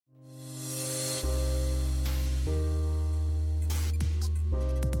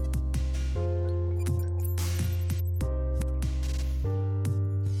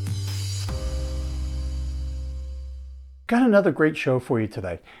Got another great show for you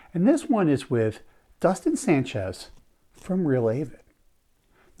today. And this one is with Dustin Sanchez from Real Avid.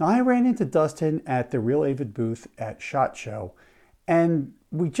 Now, I ran into Dustin at the Real Avid booth at SHOT Show, and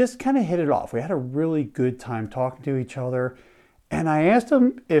we just kind of hit it off. We had a really good time talking to each other, and I asked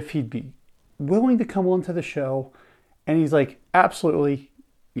him if he'd be willing to come on to the show, and he's like, absolutely,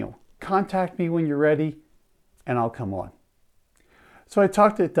 contact me when you're ready, and I'll come on. So I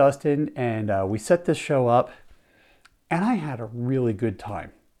talked to Dustin, and we set this show up, and I had a really good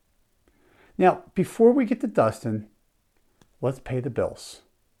time. Now, before we get to Dustin, let's pay the bills.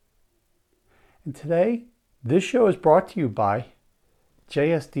 And today, this show is brought to you by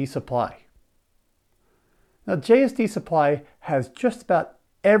JSD Supply. Now, JSD Supply has just about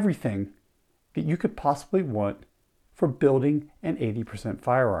everything that you could possibly want for building an 80%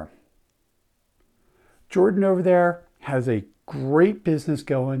 firearm. Jordan over there has a great business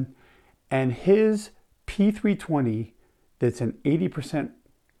going, and his P320 that's an 80%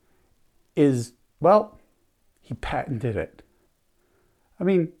 is, well, he patented it. I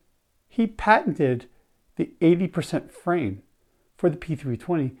mean, he patented the 80% frame for the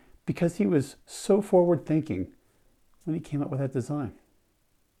P320 because he was so forward thinking when he came up with that design.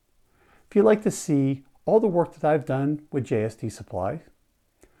 If you'd like to see all the work that I've done with JSD Supply,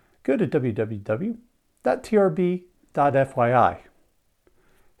 go to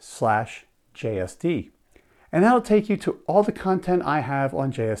www.trb.fyi/JSD. And that'll take you to all the content I have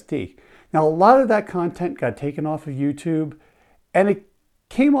on JSD. Now, a lot of that content got taken off of YouTube, and it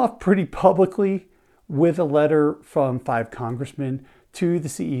came off pretty publicly with a letter from 5 congressmen to the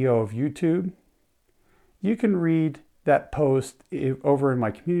CEO of YouTube. You can read that post over in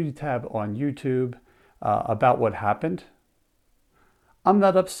my community tab on YouTube about what happened. I'm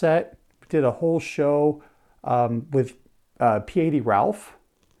not upset. We did a whole show with P80 Ralph,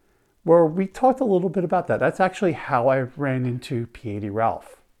 where we talked a little bit about that. That's actually how I ran into P80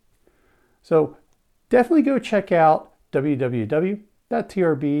 Ralph. So definitely go check out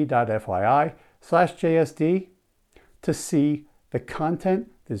www.trb.fyi/JSD to see the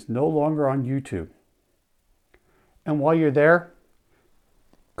content that's no longer on YouTube. And while you're there,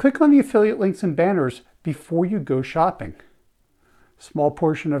 click on the affiliate links and banners before you go shopping. Small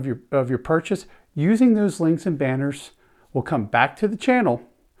portion of your purchase using those links and banners will come back to the channel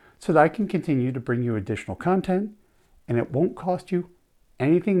so that I can continue to bring you additional content, and it won't cost you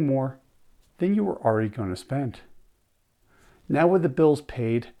anything more than you were already going to spend. Now with the bills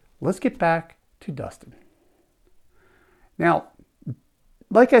paid, let's get back to Dustin. Now,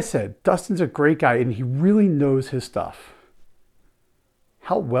 like I said, Dustin's a great guy and he really knows his stuff.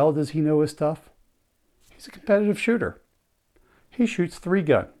 How well does he know his stuff? He's a competitive shooter. He shoots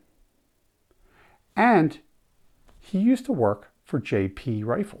 3-gun. And he used to work for JP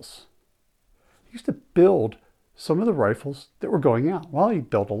Rifles. He used to build some of the rifles that were going out. Well, he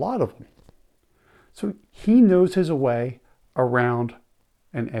built a lot of them. So he knows his way around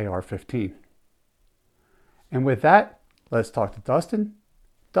an AR-15. And with that, let's talk to Dustin.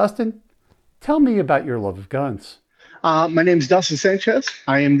 Dustin, tell me about your love of guns. My name is Dustin Sanchez.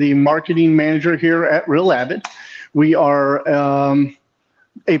 I am the marketing manager here at Real Avid. We are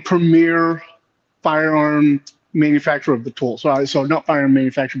a premier firearm manufacturer of the tool. So not firearm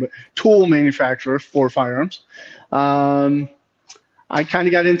manufacturer, but tool manufacturer for firearms. I kind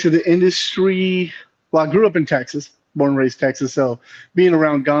of got into the industry. Well, I grew up in Texas, born and raised Texas. So being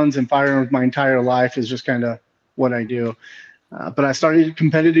around guns and firearms my entire life is just kind of what I do. But I started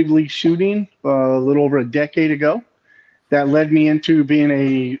competitively shooting a little over a decade ago. That led me into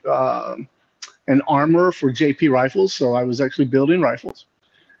being an armor for JP Rifles. So I was actually building rifles.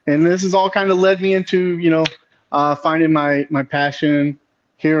 And this has all kind of led me into, finding my passion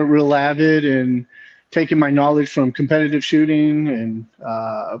here at Real Avid and taking my knowledge from competitive shooting and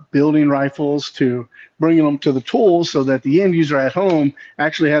building rifles to bringing them to the tools so that the end user at home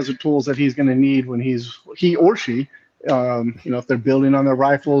actually has the tools that he's going to need when he or she, if they're building on their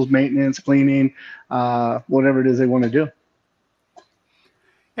rifles, maintenance, cleaning, whatever it is they want to do.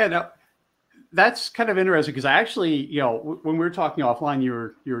 Yeah, now that's kind of interesting because I actually, when we were talking offline, you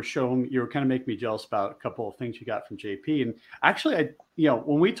were kind of making me jealous about a couple of things you got from JP. And actually,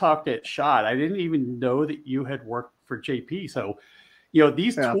 when we talked at SHOT, I didn't even know that you had worked for JP. So,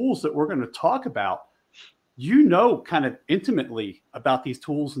 these tools that we're going to talk about, kind of intimately about these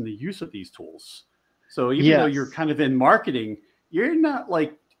tools and the use of these tools. So even though you're kind of in marketing, you're not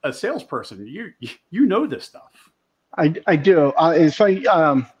like a salesperson. You know this stuff. I do. It's funny.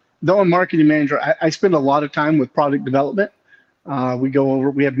 Though I'm marketing manager, I spend a lot of time with product development.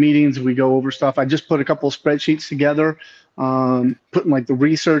 We have meetings, we go over stuff. I just put a couple of spreadsheets together, putting like the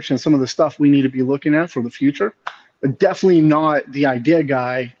research and some of the stuff we need to be looking at for the future. definitely not the idea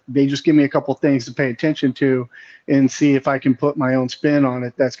guy. They just give me a couple things to pay attention to and see if I can put my own spin on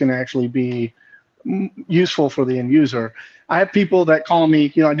it that's going to actually be useful for the end user. I have people that call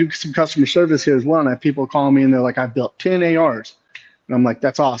me, I do some customer service here as well, and I have people call me and they're like, I built 10 ARs. And I'm like,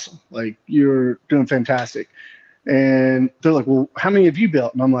 that's awesome. Like, you're doing fantastic. And they're like, well, how many have you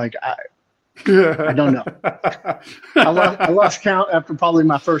built? And I'm like, I don't know. I lost count after probably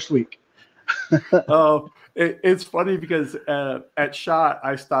my first week. It's funny because at SHOT,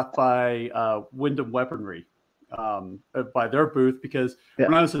 I stopped by Wyndham Weaponry, by their booth, because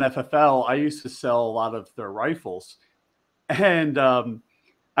when I was in FFL, I used to sell a lot of their rifles. And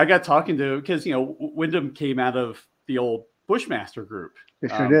I got talking to, because, Wyndham came out of the old Bushmaster group.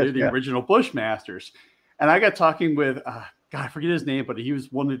 They're the original Bushmasters. And I got talking with, God, I forget his name, but he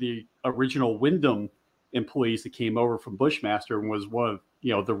was one of the original Wyndham employees that came over from Bushmaster and was one of,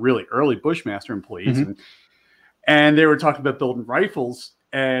 the really early Bushmaster employees. Mm-hmm. And they were talking about building rifles.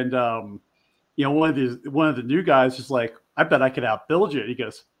 And, one of the new guys was like, I bet I could outbuild you. He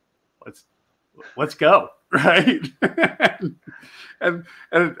goes, let's go. Right. and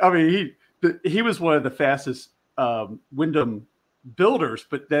I mean, he was one of the fastest Wyndham builders.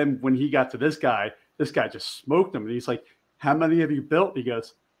 But then when he got to this guy just smoked him. And he's like, how many have you built? He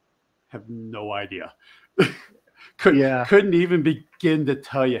goes, have no idea. Couldn't even begin to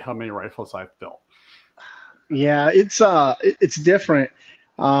tell you how many rifles I've built. Yeah, it's different.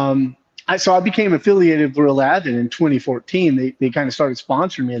 So I became affiliated with Real Avid in 2014. They kind of started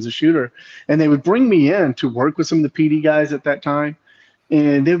sponsoring me as a shooter, and they would bring me in to work with some of the PD guys at that time.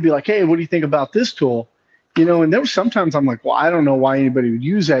 And they would be like, hey, what do you think about this tool? And there was sometimes I'm like, well, I don't know why anybody would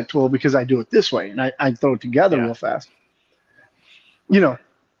use that tool because I do it this way. And I throw it together real fast.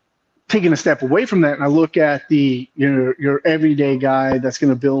 Taking a step away from that, and I look at your everyday guy that's going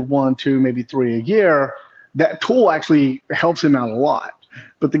to build 1, 2, maybe 3 a year, that tool actually helps him out a lot.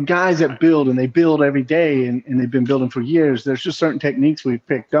 But the guys that build, and they build every day, and they've been building for years, there's just certain techniques we've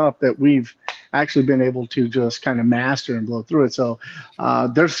picked up that we've actually been able to just kind of master and blow through it. So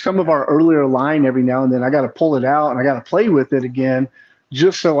there's some of our earlier line every now and then I got to pull it out and I got to play with it again,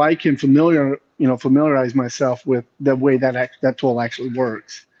 just so I can familiarize myself with the way that tool actually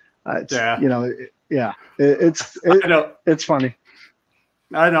works. It's funny.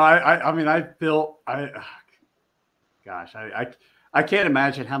 I know. I mean, I can't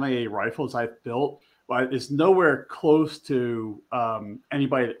imagine how many rifles I've built, but it's nowhere close to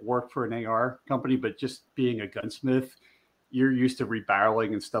anybody that worked for an AR company. But just being a gunsmith, you're used to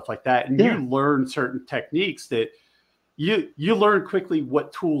rebarreling and stuff like that, and you learn certain techniques that you learn quickly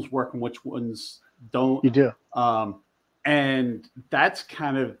what tools work and which ones don't. You do, and that's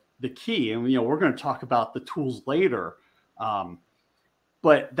kind of the key. And we're going to talk about the tools later,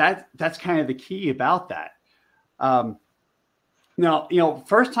 but that's kind of the key about that. Now,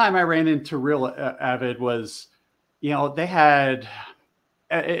 first time I ran into Real Avid was, they had,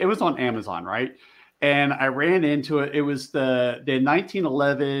 it was on Amazon, right? And I ran into it. It was the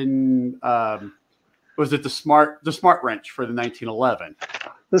 1911, was it the smart wrench for the 1911?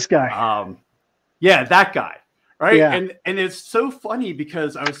 This guy. That guy, right? Yeah. And it's so funny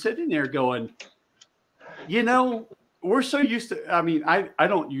because I was sitting there going, we're so used to, I mean, I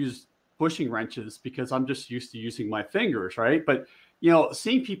don't use bushing wrenches because I'm just used to using my fingers, right? But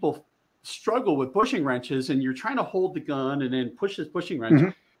seeing people struggle with bushing wrenches, and you're trying to hold the gun and then push this bushing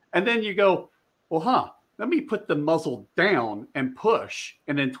wrench, and then you go, well, let me put the muzzle down and push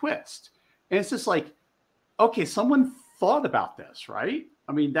and then twist. And it's just like, okay, someone thought about this, right?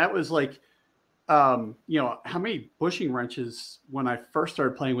 I mean, that was like, how many bushing wrenches when I first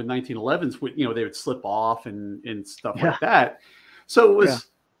started playing with 1911s would, they would slip off and stuff like that. So it was,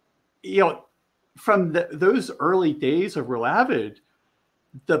 from those early days of Real Avid,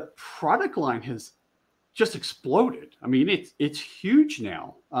 the product line has just exploded. I mean, it's huge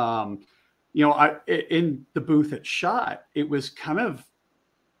now. In the booth at SHOT, it was kind of,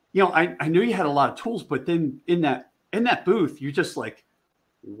 I knew you had a lot of tools, but then in that booth, you just like,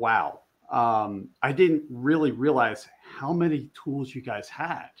 wow. I didn't really realize how many tools you guys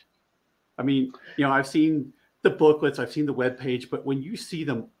had. I mean, I've seen the booklets, I've seen the webpage, but when you see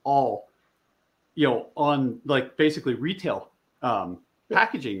them all, on like basically retail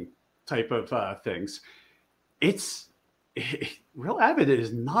packaging type of things, Real Avid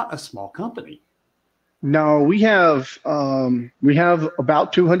is not a small company. No, we have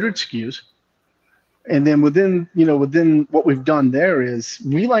about 200 SKUs. And then within what we've done there is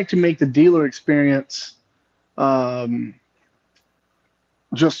we like to make the dealer experience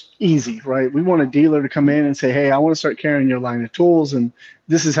just easy, right? We want a dealer to come in and say, hey, I want to start carrying your line of tools, and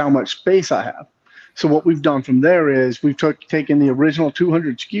this is how much space I have. So what we've done from there is we've taken the original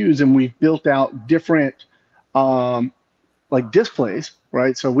 200 SKUs and we've built out different like displays,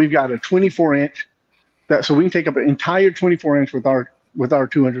 right? So we've got a 24-inch so we can take up an entire 24-inch with our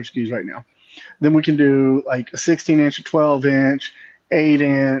 200 SKUs right now. Then we can do like a 16-inch, a 12-inch,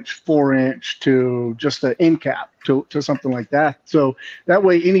 8-inch, 4-inch to just an end cap to something like that. So that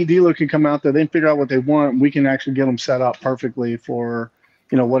way any dealer can come out there, they can figure out what they want. And we can actually get them set up perfectly for,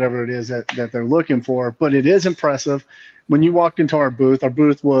 whatever it is that they're looking for. But it is impressive. When you walked into our booth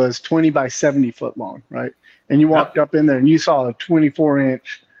was 20 by 70 foot long, right? And you walked up in there and you saw a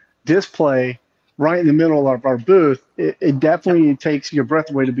 24-inch display right in the middle of our booth. It definitely takes your breath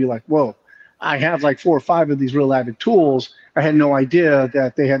away to be like, whoa, I have like 4 or 5 of these Real Avid tools. I had no idea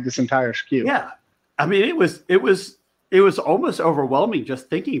that they had this entire SKU. Yeah. I mean, it was almost overwhelming just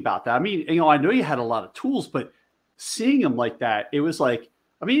thinking about that. I mean, I know you had a lot of tools, but seeing them like that, it was like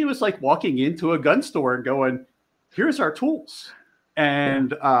walking into a gun store and going, here's our tools.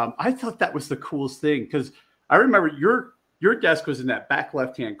 And I thought that was the coolest thing, because I remember your desk was in that back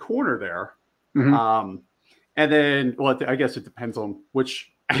left-hand corner there. Mm-hmm. And then, well, I guess it depends on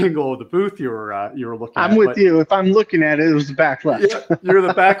which angle of the booth you were looking at. I'm with you. If I'm looking at it, it was the back left. Yeah, you're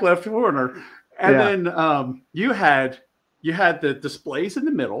the back left corner. And then you had the displays in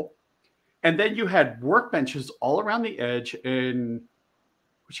the middle, and then you had workbenches all around the edge, and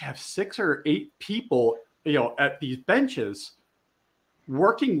which have 6 or 8 people, at these benches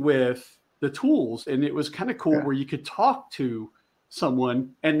working with the tools. And it was kind of cool where you could talk to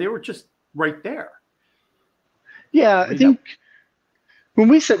someone and they were just right there. Yeah, I think when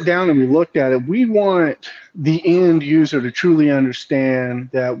we sit down and we looked at it, we want the end user to truly understand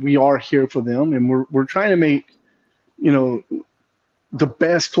that we are here for them, and we're trying to make, the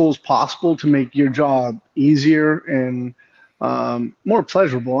best tools possible to make your job easier and more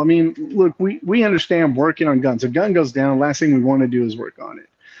pleasurable. I mean, look, we understand working on guns. A gun goes down, last thing we want to do is work on it.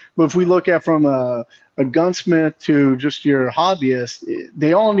 But if we look at from a gunsmith to just your hobbyist,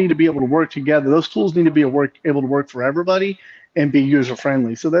 they all need to be able to work together. Those tools need to be able to work for everybody and be user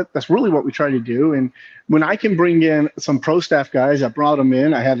friendly. So that's really what we try to do. And when I can bring in some pro staff guys, I brought them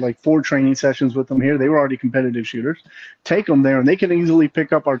in. I had like 4 training sessions with them here. They were already competitive shooters. Take them there and they can easily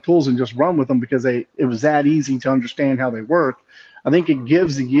pick up our tools and just run with them because it was that easy to understand how they work. I think it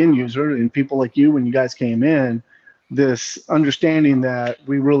gives the end user and people like you, when you guys came in, this understanding that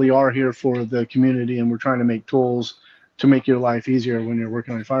we really are here for the community and we're trying to make tools to make your life easier when you're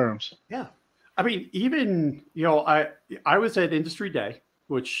working on firearms. Yeah. I mean, even, I was at Industry Day,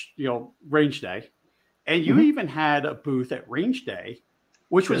 which, Range Day, and you even had a booth at Range Day,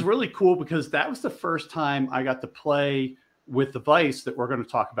 which was really cool because that was the first time I got to play with the vise that we're going to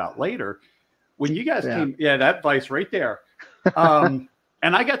talk about later. When you guys came, that vise right there. And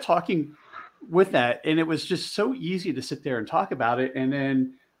I got talking with that, and it was just so easy to sit there and talk about it. And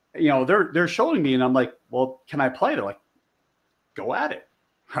then, they're showing me and I'm like, well, can I play it? They're like, go at it.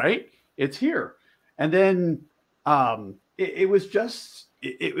 Right. It's here. And then it was just,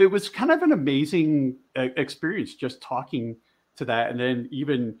 it was kind of an amazing experience just talking to that. And then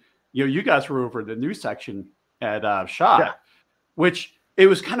even, you guys were over in the news section at SHOT, which it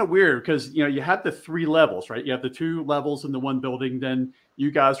was kind of weird because, you had the 3 levels, right? You have the 2 levels in the one building. Then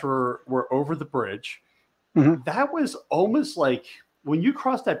you guys were over the bridge. Mm-hmm. That was almost like when you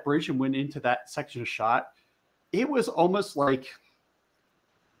crossed that bridge and went into that section of SHOT, it was almost like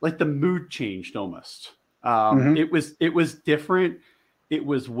the mood changed almost. It was different. It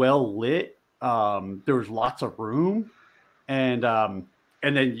was well lit. There was lots of room. And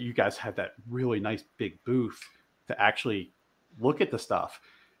then you guys had that really nice big booth to actually look at the stuff.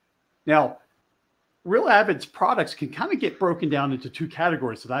 Now, Real Avid's products can kind of get broken down into 2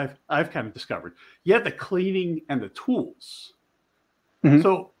 categories that I've kind of discovered. You have the cleaning and the tools. Mm-hmm.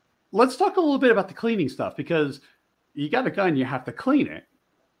 So let's talk a little bit about the cleaning stuff, because you got a gun, you have to clean it.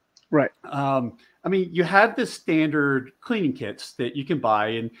 Right. I mean, you have the standard cleaning kits that you can buy,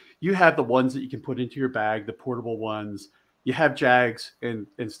 and you have the ones that you can put into your bag, the portable ones. You have JAGs and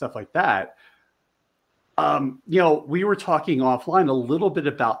stuff like that. We were talking offline a little bit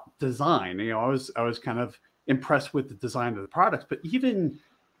about design. I was kind of impressed with the design of the products, but even,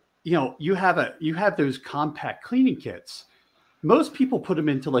 you have those compact cleaning kits. Most people put them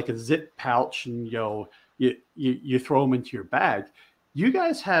into like a zip pouch and, you throw them into your bag. You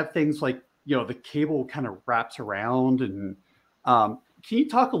guys have things like, the cable kind of wraps around. And can you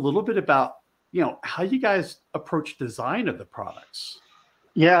talk a little bit about, how you guys approach design of the products?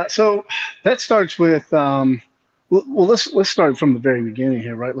 Yeah, so that starts with, let's start from the very beginning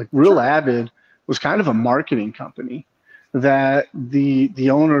here, right? Like Real Avid was kind of a marketing company. that the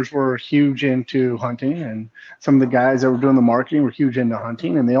owners were huge into hunting, and some of the guys that were doing the marketing were huge into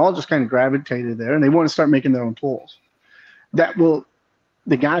hunting, and they all just kind of gravitated there, and they want to start making their own tools. That will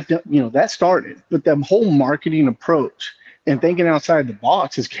the guys, that started, but the whole marketing approach and thinking outside the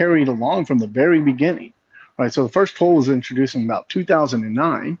box is carried along from the very beginning, right? So the first tool was introduced in about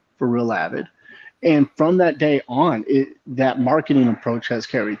 2009 for Real Avid, and from that day on, that marketing approach has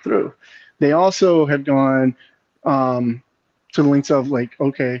carried through. They also have gone to the links of like,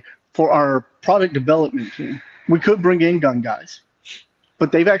 okay, for our product development team, we could bring in gun guys,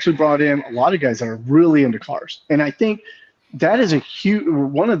 but they've actually brought in a lot of guys that are really into cars. And I think that is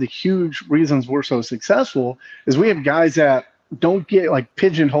one of the huge reasons we're so successful is we have guys that don't get like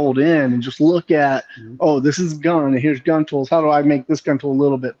pigeonholed in and just look at, oh, this is gun and here's gun tools. How do I make this gun tool a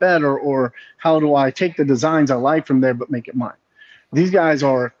little bit better? Or how do I take the designs I like from there, but make it mine? These guys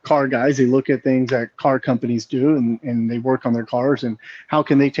are car guys. They look at things that car companies do and they work on their cars, and how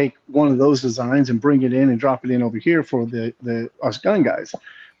can they take one of those designs and bring it in and drop it in over here for us gun guys.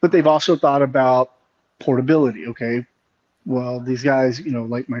 But they've also thought about portability. Okay, well, these guys,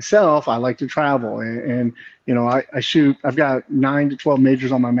 like myself, I like to travel, and I shoot. I've got 9 to 12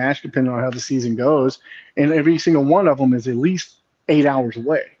 majors on my match, depending on how the season goes, and every single one of them is at least 8 hours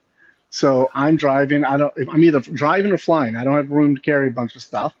away. So I'm driving. I'm either driving or flying. I don't have room to carry a bunch of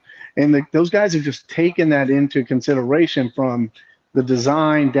stuff, and those guys have just taken that into consideration from the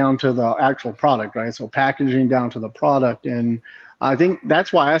design down to the actual product, right? So packaging down to the product, and I think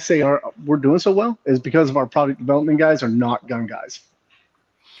that's why I say we're doing so well is because of our product development guys are not gun guys.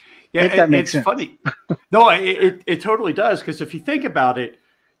 Yeah, it's funny. No, it totally does, because if you think about it,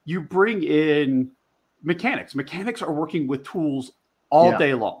 you bring in mechanics. Mechanics are working with tools all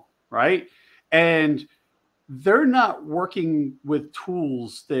day long, right? And they're not working with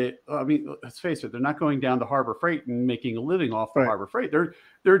tools that, I mean, let's face it, they're not going down to Harbor Freight and making a living off of Harbor Freight.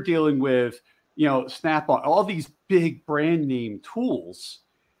 They're dealing with, Snap-on, all these big brand name tools.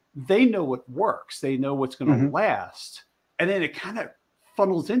 They know what works. They know what's going to last. And then it kind of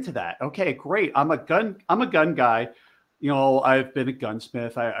funnels into that. Okay, great. I'm a gun guy. I've been a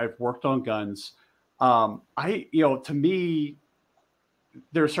gunsmith. I've worked on guns. To me,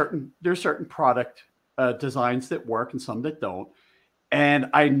 there's certain product designs that work and some that don't.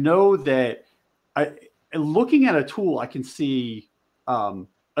 And I know that looking at a tool, I can see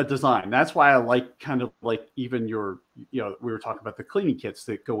a design. That's why I like kind of like even we were talking about the cleaning kits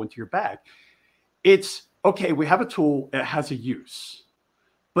that go into your bag. It's okay. We have a tool. It has a use,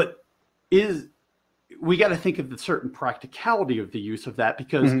 but we got to think of the certain practicality of the use of that,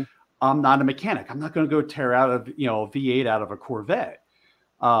 because I'm not a mechanic. I'm not going to go tear out a V8 out of a Corvette.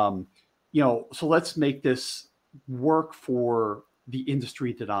 So let's make this work for the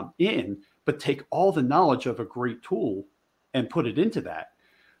industry that I'm in, but take all the knowledge of a great tool and put it into that.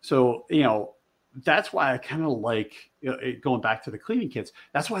 So, that's why I kind of like, going back to the cleaning kits,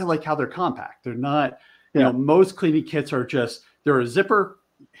 that's why I like how they're compact. They're not, most cleaning kits are they're a zipper.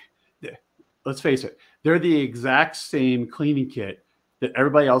 Let's face it, they're the exact same cleaning kit that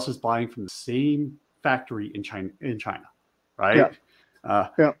everybody else is buying from the same factory in China, right?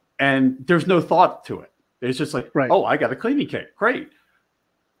 Yeah. And there's no thought to it. It's just like, oh, I got a cleaning kit. Great.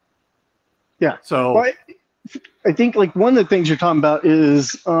 Yeah. So well, I think like one of the things you're talking about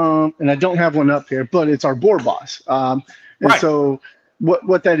is, and I don't have one up here, but it's our bore boss. And so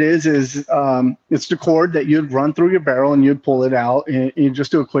what that is it's the cord that you'd run through your barrel and you'd pull it out, and you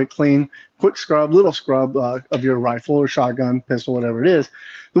just do a quick scrub, little scrub of your rifle or shotgun, pistol, whatever it is.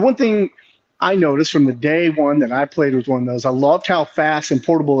 The one thing I noticed from the day one that I played with one of those, I loved how fast and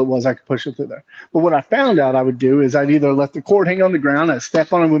portable it was. I could push it through there. But what I found out I would do is I'd either let the cord hang on the ground, I'd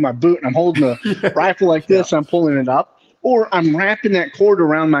step on it with my boot, and I'm holding the rifle like this, and I'm pulling it up, or I'm wrapping that cord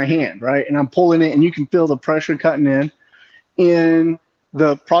around my hand, right? And I'm pulling it, and you can feel the pressure cutting in. And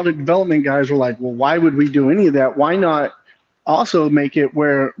the product development guys were like, well, why would we do any of that? Why not also make it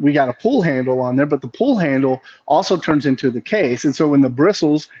where we got a pull handle on there, but the pull handle also turns into the case. And so when the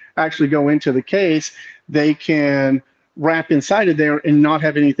bristles actually go into the case, they can wrap inside of there and not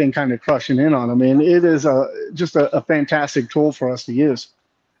have anything kind of crushing in on them. And it is just a fantastic tool for us to use.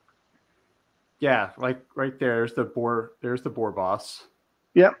 Yeah, like right there, there's the bore boss.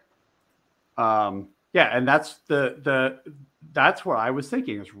 Yep. Yeah, and that's that's what I was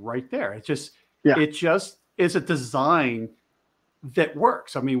thinking is right there. It just is a design that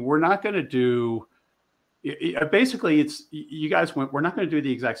works. I mean, we're not going to do basically it's you guys went, we're not going to do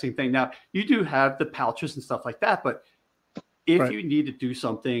the exact same thing. Now you do have the pouches and stuff like that, but if you need to do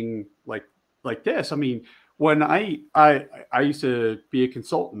something like this, I mean, when I used to be a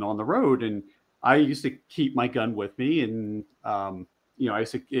consultant on the road, and I used to keep my gun with me, and I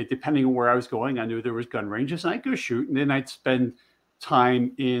used to, depending on where I was going, I knew there was gun ranges, and I'd go shoot, and then I'd spend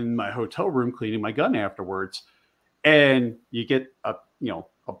time in my hotel room cleaning my gun afterwards. And you get a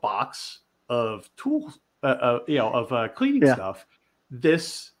box of tools, of cleaning Yeah. stuff.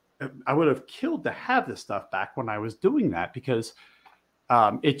 This I would have killed to have this stuff back when I was doing that, because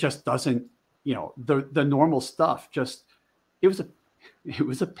it just doesn't, the normal stuff just it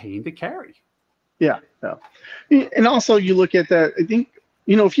was a pain to carry. Yeah. Yeah. And also, you look at that. I think,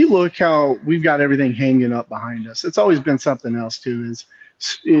 if you look how we've got everything hanging up behind us, it's always been something else too.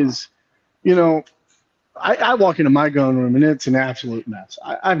 Is you know, I walk into my gun room and it's an absolute mess.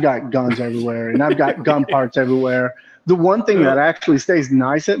 I've got guns everywhere and I've got gun parts everywhere. The one thing that actually stays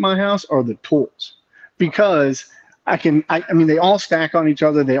nice at my house are the tools, because I mean, they all stack on each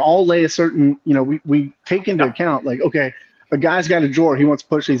other. They all lay a certain, we take into account, like, okay, a guy's got a drawer, he wants to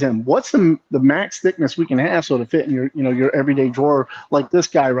push these in. What's the max thickness we can have so to fit in your everyday drawer, like this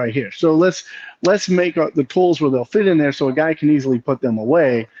guy right here. So let's make the tools where they'll fit in there so a guy can easily put them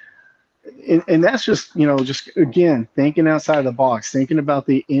away. And that's just, just again, thinking outside of the box, thinking about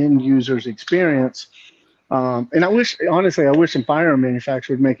the end user's experience. And I wish some firearm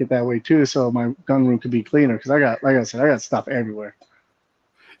manufacturer would make it that way too, so my gun room could be cleaner. Because like I said, I got stuff everywhere.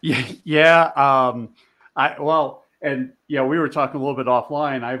 Yeah. We were talking a little bit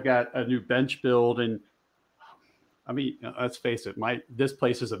offline. I've got a new bench build, and I mean, let's face it, this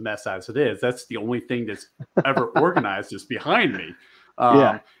place is a mess as it is. That's the only thing that's ever organized is behind me.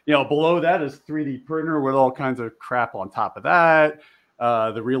 Below that is 3D printer with all kinds of crap on top of that.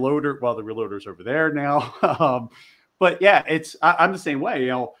 The reloader, the reloader's over there now. But yeah, I'm the same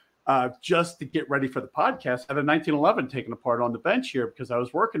way, just to get ready for the podcast, I had a 1911 taken apart on the bench here because I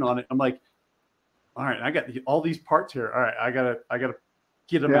was working on it. I'm like, all right, I got all these parts here. All right, I gotta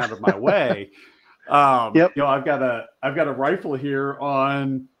get them out of my way. Yep. I've got a rifle here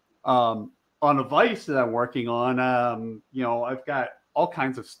on a vise that I'm working on. I've got all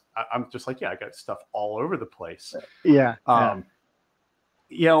kinds of. I'm just like, I got stuff all over the place. Yeah.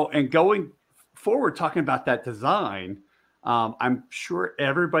 And going forward, talking about that design, I'm sure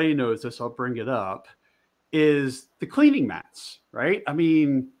everybody knows this. I'll bring it up. Is the cleaning mats, right? I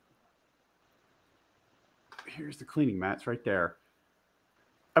mean, here's the cleaning mats right there.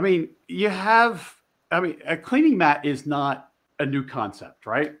 I mean, a cleaning mat is not a new concept,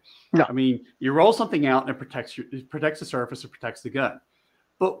 right? No. I mean, you roll something out and it protects the surface, it protects the gun.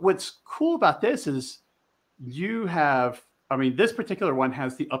 But what's cool about this is this particular one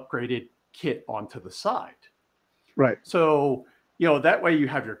has the upgraded kit onto the side. Right. So, that way you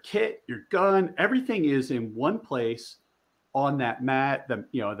have your kit, your gun, everything is in one place on that mat.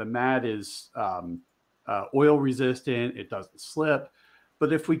 The mat is oil resistant. It doesn't slip.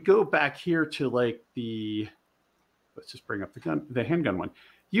 But if we go back here to like let's just bring up the handgun one.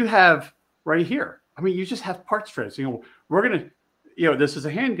 You have right here. I mean, you just have parts trays. We're going to, this is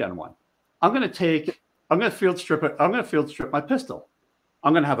a handgun one. I'm going to field strip it. I'm going to field strip my pistol.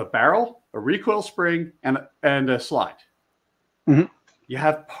 I'm going to have a barrel, a recoil spring, and a slide. Mm-hmm. You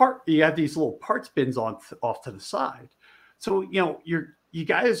have these little parts bins off to the side. So, you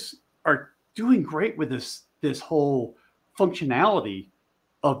guys are doing great with this whole functionality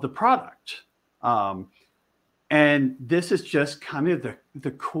of the product. And this is just kind of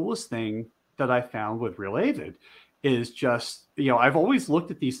the coolest thing that I found with Real Avid is just, I've always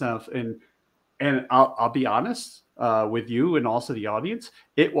looked at these stuff and I'll be honest with you and also the audience.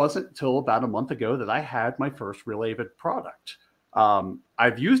 It wasn't until about a month ago that I had my first Real Avid product.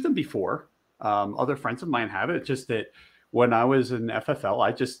 I've used them before. Other friends of mine have it. It's just that when I was in FFL,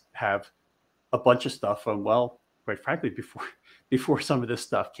 I just have a bunch of stuff from, quite frankly, before some of this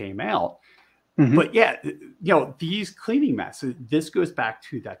stuff came out. Mm-hmm. But yeah, these cleaning mats, this goes back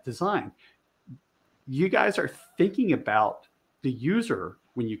to that design. You guys are thinking about the user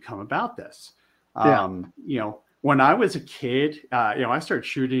when you come about this. Yeah. When I was a kid, I started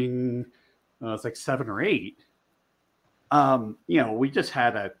shooting, I was like 7 or 8. We just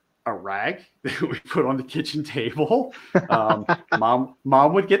had a rag that we put on the kitchen table. Mom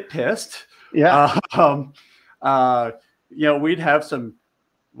would get pissed. Yeah. We'd have some,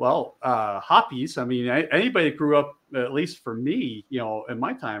 hoppies. I mean, anybody that grew up, at least for me, in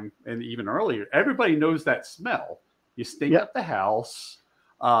my time and even earlier, everybody knows that smell. You stink up the house.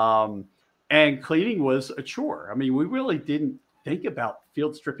 And cleaning was a chore. I mean, we really didn't think about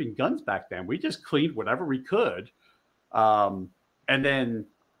field stripping guns back then. We just cleaned whatever we could. And then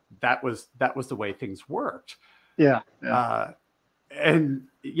that was the way things worked. Yeah. And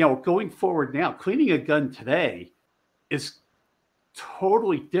going forward now, cleaning a gun today is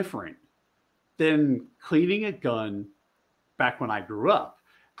totally different than cleaning a gun back when I grew up.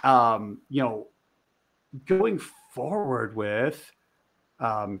 You know, going forward with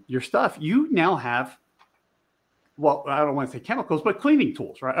your stuff, you now have, well, I don't want to say chemicals, but cleaning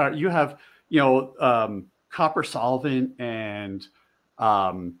tools, right? You have, copper solvent and,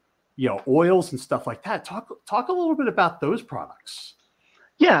 oils and stuff like that. Talk a little bit about those products.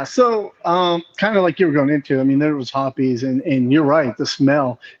 Yeah, so kind of like you were going into, I mean, there was hoppies, and you're right, the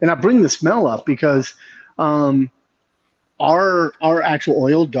smell. And I bring the smell up because our actual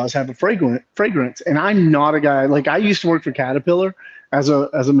oil does have a fragrance. And I'm not a guy, like I used to work for Caterpillar as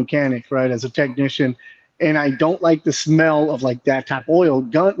a mechanic, right, as a technician, and I don't like the smell of like that type of oil,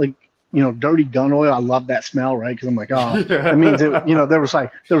 gun, like dirty gun oil. I love that smell, right? Because I'm like, oh, that means it, there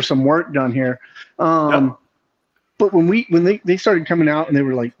was some work done here. Yep. But when they started coming out and they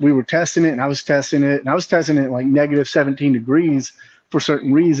were like, we were testing it and I was testing it at like negative 17 degrees for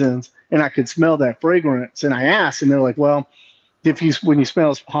certain reasons. And I could smell that fragrance. And I asked, and they're like, well, when you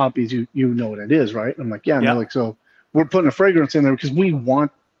smell hoppies, you know what it is, right? And I'm like, yeah. And they're like, so we're putting a fragrance in there because we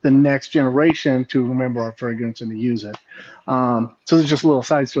want the next generation to remember our fragrance and to use it. So there's just a little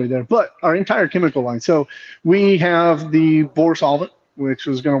side story there. But our entire chemical line. So we have the bore solvent, which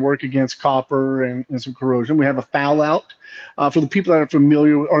was going to work against copper and some corrosion. We have a foul out. For the people that are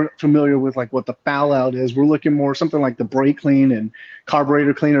familiar with like what the foul out is, we're looking more something like the brake clean and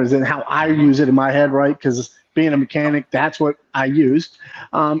carburetor cleaners and how I use it in my head, right? Because being a mechanic, that's what I used.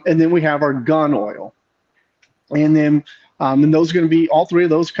 And then we have our gun oil. And then and those are going to be, all three of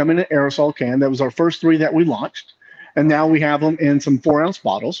those come in an aerosol can. That was our first three that we launched. And now we have them in some 4-ounce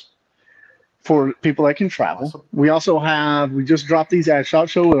bottles for people that can travel. Awesome. We just dropped these at SHOT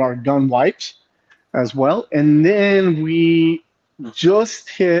Show with our gun wipes as well. And then we just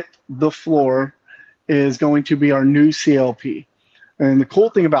hit the floor is going to be our new CLP. And the cool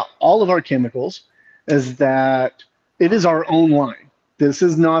thing about all of our chemicals is that it is our own line. This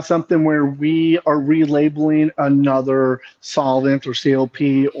is not something where we are relabeling another solvent or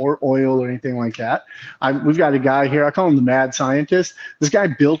CLP or oil or anything like that. We've got a guy here, I call him the mad scientist. This guy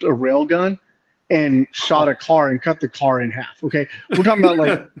built a rail gun and shot a car and cut the car in half. Okay, we're talking about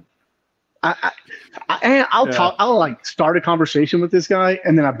like, I'll like start a conversation with this guy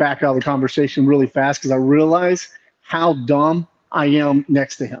and then I back out of the conversation really fast because I realize how dumb I am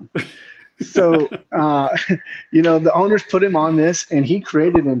next to him. So, the owners put him on this and he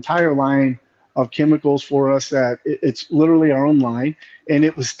created an entire line of chemicals for us that it's literally our own line. And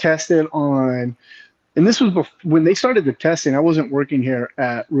it was tested on, and this was when they started the testing. I wasn't working here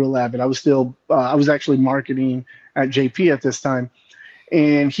at Real Lab, and I was still, I was actually marketing at JP at this time.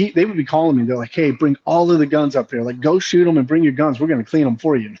 And they would be calling me. They're like, hey, bring all of the guns up here. Like, go shoot them and bring your guns. We're going to clean them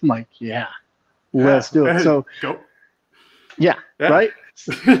for you. And I'm like, yeah, let's do it. So, go. Yeah, right?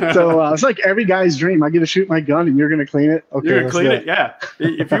 So it's like every guy's dream. I get to shoot my gun and you're going to clean it. Okay, you're going to clean it, yeah.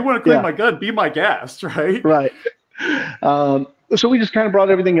 If you want to clean my gun, be my guest, right? Right. So we just kind of brought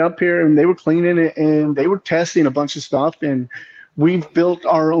everything up here and they were cleaning it and they were testing a bunch of stuff. And we've built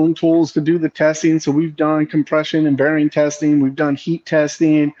our own tools to do the testing. So we've done compression and bearing testing. We've done heat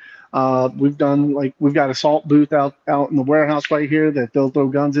testing. We've got a salt booth out in the warehouse right here that they'll throw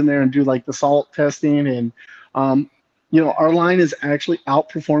guns in there and do like the salt testing. And, our line is actually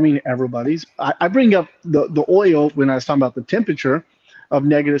outperforming everybody's. I bring up the oil when I was talking about the temperature of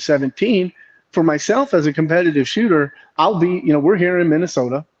negative 17. For myself as a competitive shooter, I'll be, we're here in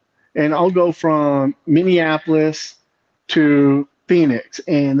Minnesota and I'll go from Minneapolis to Phoenix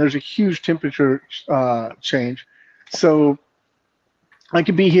and there's a huge temperature change. So I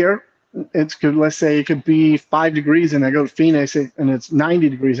could be here. Let's say it could be 5 degrees and I go to Phoenix and it's 90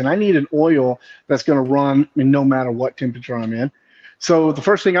 degrees and I need an oil that's going to run no matter what temperature I'm in. So the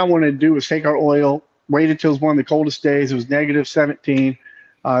first thing I wanted to do was take our oil, wait until it was one of the coldest days. It was negative 17. It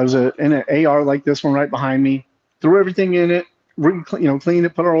was in an AR like this one right behind me. Threw everything in it, cleaned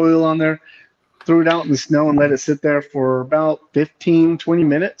it, put our oil on there, threw it out in the snow and let it sit there for about 15, 20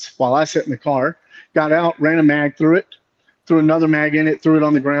 minutes while I sat in the car. Got out, ran a mag through it. Threw another mag in it, threw it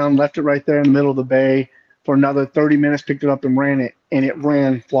on the ground, left it right there in the middle of the bay for another 30 minutes, picked it up and ran it, and it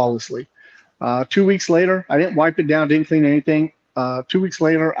ran flawlessly. 2 weeks later, I didn't wipe it down, didn't clean anything. 2 weeks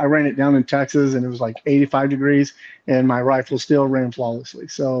later, I ran it down in Texas, and it was like 85 degrees, and my rifle still ran flawlessly.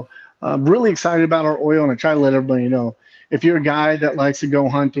 So I'm really excited about our oil, and I try to let everybody know, if you're a guy that likes to go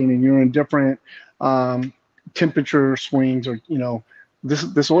hunting and you're in different temperature swings or,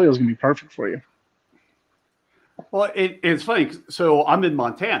 this oil is going to be perfect for you. Well, it's funny. So I'm in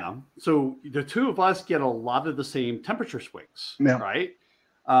Montana. So the two of us get a lot of the same temperature swings, right?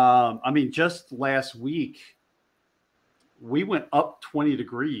 Just last week, we went up 20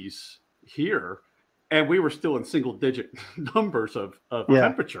 degrees here, and we were still in single digit numbers of Yeah.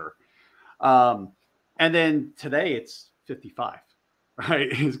 temperature. Um, and then today it's 55, right?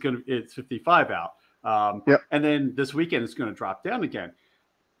 It's 55 out. Yep. And then this weekend it's going to drop down again.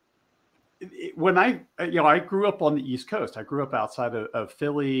 When I grew up on the East Coast. I grew up outside of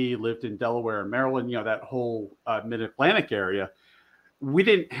Philly, lived in Delaware and Maryland, that whole mid-Atlantic area. We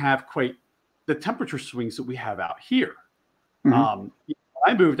didn't have quite the temperature swings that we have out here. Mm-hmm. When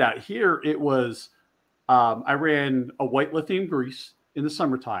I moved out here, it was, I ran a white lithium grease in the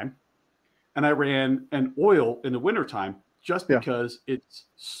summertime, and I ran an oil in the wintertime just because it's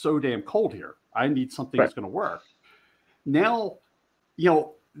so damn cold here. I need something that's going to work. Now,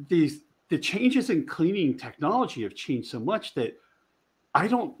 the changes in cleaning technology have changed so much that I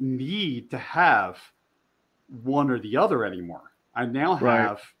don't need to have one or the other anymore. I now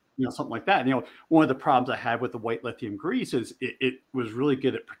have, something like that. One of the problems I had with the white lithium grease is it was really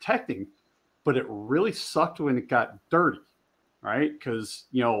good at protecting, but it really sucked when it got dirty, right? Because,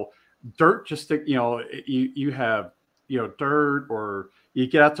 dirt just, you have, dirt, or you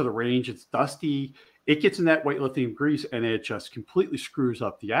get out to the range, it's dusty. It gets in that white lithium grease and it just completely screws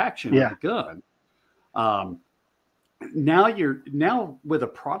up the action of the gun. Now with a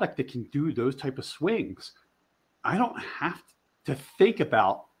product that can do those type of swings, I don't have to think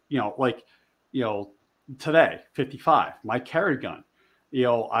about, today, 55, my carry gun,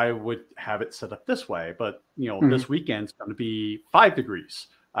 I would have it set up this way, but, this weekend's going to be 5 degrees.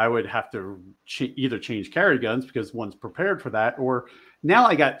 I would have to either change carry guns because one's prepared for that, or now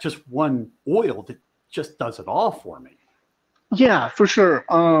I got just one oil that just does it all for me. Yeah, for sure.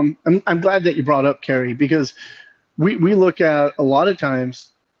 I'm glad that you brought up carry, because we look at a lot of times.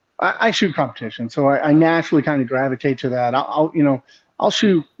 I shoot competition, so I naturally kind of gravitate to that. I'll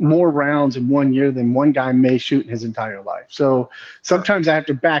shoot more rounds in 1 year than one guy may shoot in his entire life. So sometimes I have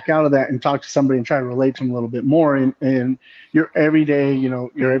to back out of that and talk to somebody and try to relate to them a little bit more. And your everyday,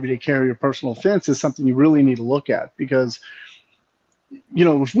 your everyday carry, your personal defense is something you really need to look at, because,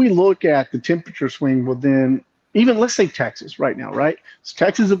 if we look at the temperature swing within, even let's say Texas right now, right? So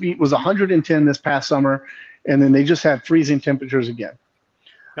Texas was 110 this past summer, and then they just had freezing temperatures again.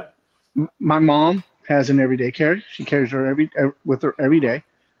 Yep. My mom has an everyday carry. She carries her with her every day.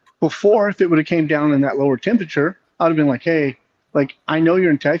 Before, if it would have came down in that lower temperature, I'd have been like, hey, I know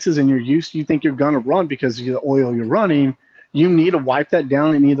you're in Texas and you think you're gonna run because of the oil you're running. You need to wipe that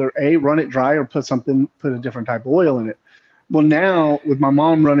down and either run it dry or put a different type of oil in it. Well, now with my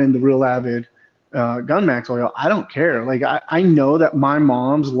mom running the Real Avid GunMax oil, I don't care. I know that my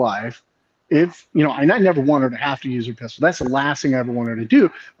mom's life, if and I never want her to have to use her pistol. That's the last thing I ever want her to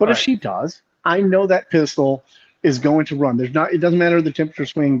do. But if she does, I know that pistol is going to run. It doesn't matter the temperature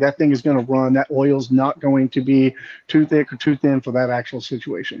swing, that thing is going to run. That oil's not going to be too thick or too thin for that actual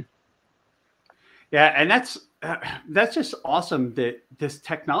situation. Yeah, and that's just awesome that this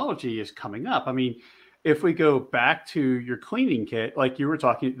technology is coming up. I mean, if we go back to your cleaning kit, like you were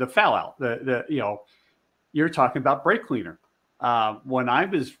talking, the foul out, you're talking about brake cleaner. When I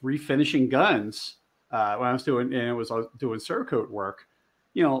was refinishing guns, when I was doing Cerakote work,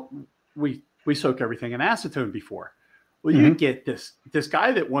 we soak everything in acetone before. Well, you get this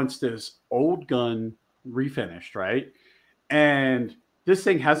guy that wants this old gun refinished, right? And this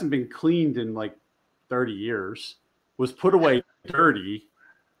thing hasn't been cleaned in 30 years, was put away dirty,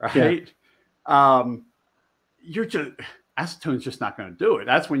 right? Yeah. Acetone's just not going to do it.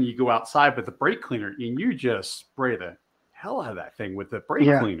 That's when you go outside with the brake cleaner and you just spray the hell out of that thing with the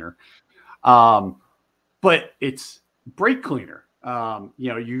brake cleaner. But it's brake cleaner.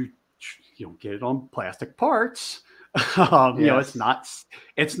 You don't get it on plastic parts. It's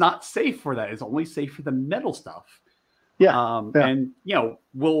not safe for that. It's only safe for the metal stuff. And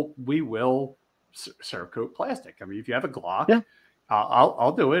we will Cerakote plastic. I mean, if you have a Glock,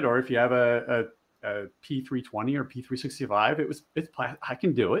 I'll do it. Or if you have a P320 or P365, I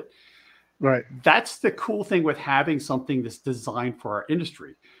can do it. Right. That's the cool thing with having something that's designed for our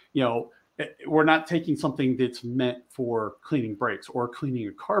industry. We're not taking something that's meant for cleaning brakes or cleaning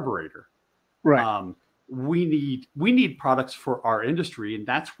a carburetor. Right. We need products for our industry, and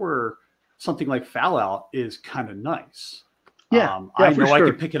that's where something like foul out is kind of nice. I know I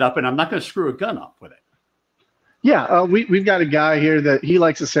can pick it up, and I'm not going to screw a gun up with it. Yeah, we've got a guy here that he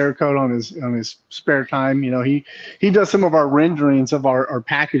likes to Cerakote on his spare time. He does some of our renderings of our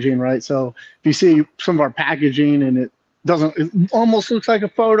packaging, right? So if you see some of our packaging and it almost looks like a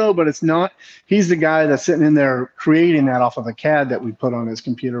photo, but it's not. He's the guy that's sitting in there creating that off of a CAD that we put on his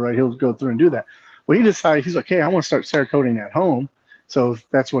computer, right? He'll go through and do that. Well, he decided, he's like, hey, I want to start Cerakoting at home. So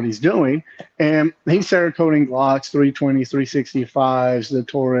that's what he's doing. And he's Cerakoting Glocks, 320s, 365s, the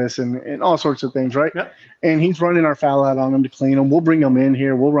Taurus, and all sorts of things, right? Yep. And he's running our foul out on them to clean them. We'll bring them in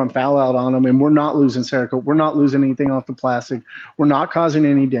here. We'll run foul out on them, and we're not losing Cerakote. We're not losing anything off the plastic. We're not causing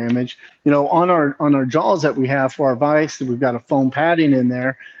any damage. You know, on our jaws that we have for our vise, we've got a foam padding in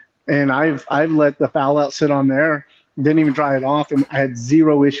there, and I've let the foul out sit on there. Didn't even dry it off, and I had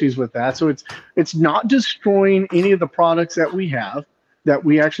zero issues with that. So it's not destroying any of the products that we have that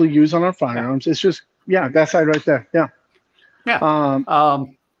we actually use on our firearms. It's just, that side right there. Yeah. Yeah.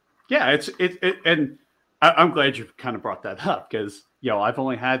 And I'm glad you kind of brought that up because, I've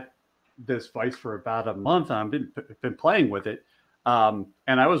only had this vise for about a month. And I've been playing with it. And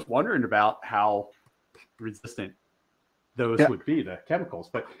I was wondering about how resistant those would be, the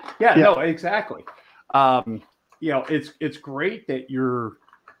chemicals, but no, exactly. It's great that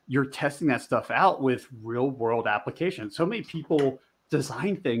you're testing that stuff out with real world applications. So many people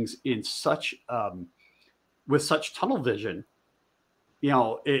design things in such with such tunnel vision.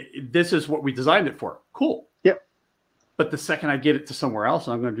 This is what we designed it for. Cool. Yep. But the second I get it to somewhere else,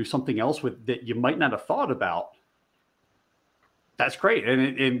 and I'm going to do something else with that you might not have thought about. That's great.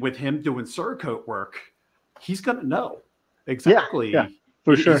 And with him doing Cerakote work, he's going to know exactly. Yeah,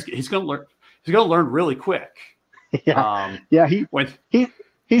 for sure. He's going to learn. He's going to learn really quick. He's run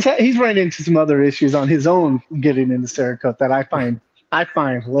into some other issues on his own getting into Cerakote that I find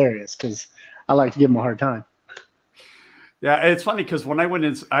hilarious because I like to give him a hard time. Yeah, it's funny because when I went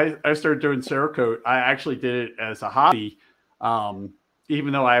in, I started doing Cerakote. I actually did it as a hobby.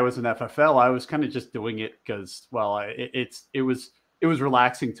 Even though I was an FFL, I was kind of just doing it because, it was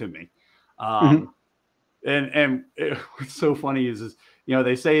relaxing to me. And what's so funny is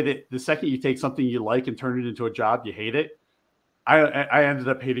they say that the second you take something you like and turn it into a job, you hate it. I ended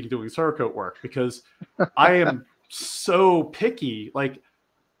up hating doing Cerakote work because I am so picky. Like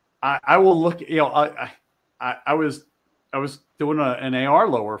I will look, I was doing an AR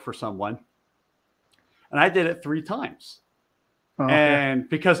lower for someone and I did it 3 times. And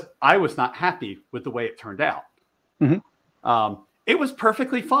because I was not happy with the way it turned out, it was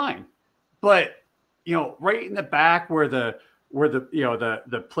perfectly fine. But, right in the back where the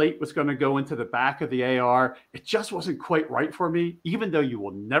plate was going to go into the back of the AR, it just wasn't quite right for me, even though you will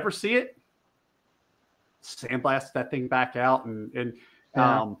never see it. Sandblast that thing back out and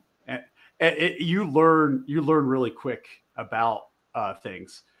you learn really quick about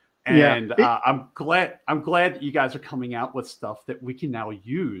things. And I'm glad that you guys are coming out with stuff that we can now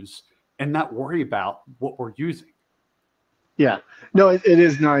use and not worry about what we're using. Yeah, no, it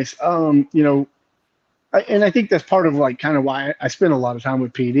is nice. And I think that's part of kind of why I spend a lot of time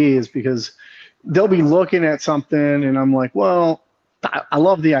with PD is because they'll be looking at something and I'm like, well, I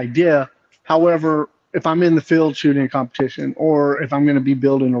love the idea. However, if I'm in the field shooting a competition or if I'm going to be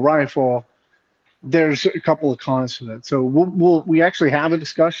building a rifle, there's a couple of cons to that. So we actually have a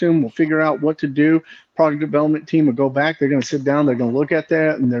discussion. We'll figure out what to do. Product development team will go back. They're going to sit down. They're going to look at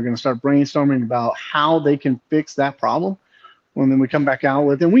that and they're going to start brainstorming about how they can fix that problem. And then we come back out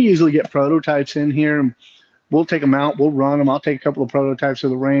with, and we usually get prototypes in here and we'll take them out. We'll run them. I'll take a couple of prototypes to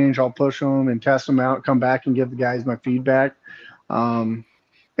the range. I'll push them and test them out, come back and give the guys my feedback.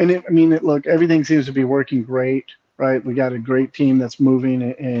 Look, everything seems to be working great. Right, we got a great team that's moving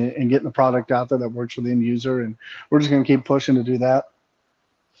and getting the product out there that works for the end user, and we're just going to keep pushing to do that.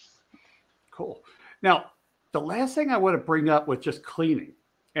 Cool. Now, the last thing I want to bring up with just cleaning,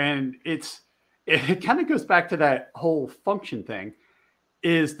 and it kind of goes back to that whole function thing,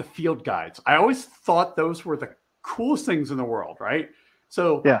 is the field guides. I always thought those were the coolest things in the world, right?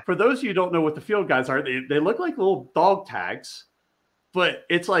 So for those of you who don't know what the field guides are, they look like little dog tags, but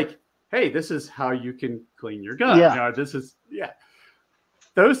it's like, hey, this is how you can clean your gun. Those things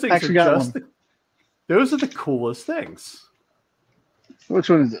those are the coolest things. Which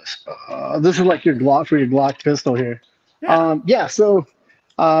one is this? This is like your Glock for your Glock pistol here. So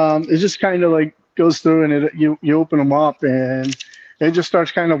it just kind of like goes through and you open them up and it just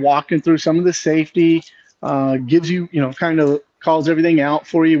starts kind of walking through some of the safety, gives you, kind of calls everything out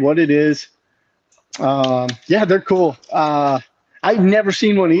for you, what it is. They're cool. I'd never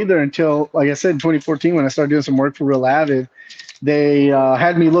seen one either until, like I said, in 2014 when I started doing some work for Real Avid. They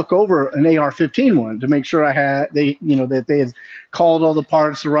had me look over an AR-15 one to make sure that they had called all the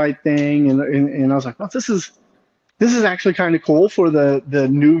parts the right thing, and I was like, well, this is actually kind of cool for the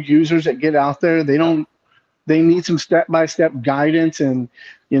new users that get out there. They need some step-by-step guidance, and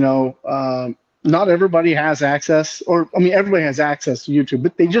not everybody has access, everybody has access to YouTube,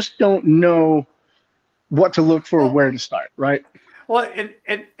 but they just don't know what to look for or where to start, right? Well,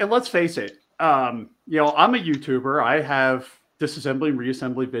 and let's face it, I'm a YouTuber. I have disassembly and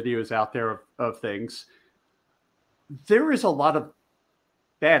reassembly videos out there of things. There is a lot of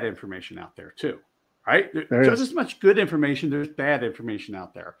bad information out there too, right? There's just as much good information, there's bad information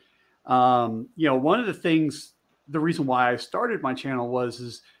out there. One of the things, the reason why I started my channel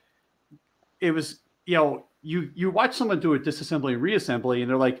it was, you watch someone do a disassembly and reassembly and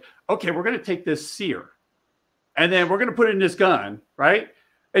they're like, okay, we're going to take this sear and then we're going to put it in this gun, right?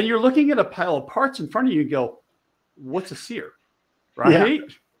 And you're looking at a pile of parts in front of you and go, what's a sear, right?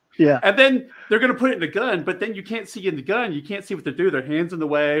 Yeah. And then they're going to put it in the gun, but then you can't see in the gun. You can't see what they do. Their hand's in the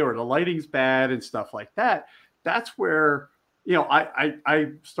way or the lighting's bad and stuff like that. That's where,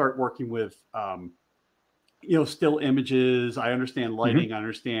 I start working with, still images. I understand lighting. I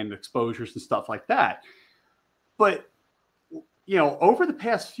understand exposures and stuff like that. But, over the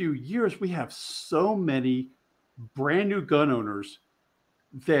past few years, we have so many brand new gun owners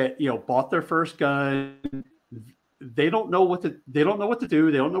that, bought their first gun. They don't know what to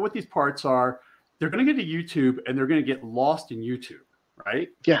do. They don't know what these parts are. They're going to get to YouTube and they're going to get lost in YouTube, right?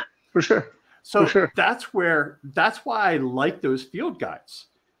 Yeah, for sure. So that's why I like those field guides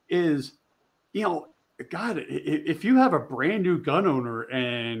is, God, if you have a brand new gun owner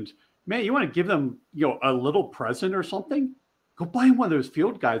and man, you want to give them, a little present or something, go buy one of those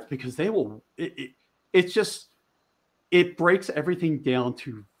field guides because they will, it breaks everything down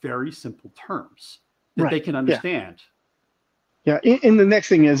to very simple terms that they can understand. Yeah. And the next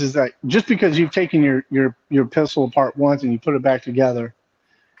thing is that just because you've taken your pistol apart once and you put it back together,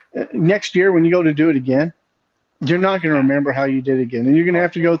 next year when you go to do it again, you're not going to remember how you did it again. And you're going to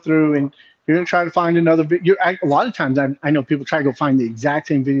have to go through and you're going to try to find another video. A lot of times I know people try to go find the exact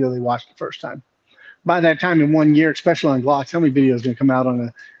same video they watched the first time. By that time in 1 year, especially on Glocks, how many videos going to come out on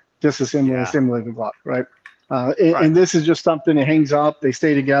a disassembly assemblated Glock, right? And this is just something that hangs up. They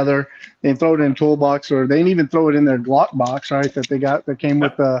stay together. They throw it in a toolbox, or they can even throw it in their Glock box, right? That came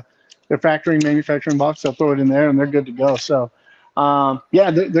with their manufacturing box. They'll throw it in there, and they're good to go. So,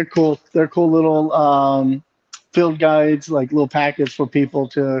 they're cool. They're cool little field guides, like little packets for people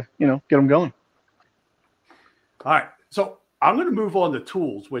to get them going. All right, so I'm going to move on to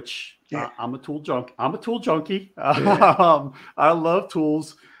tools, which I'm a tool junkie. I love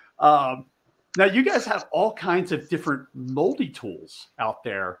tools. Now, you guys have all kinds of different moldy tools out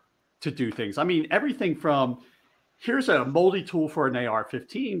there to do things. I mean, everything from here's a moldy tool for an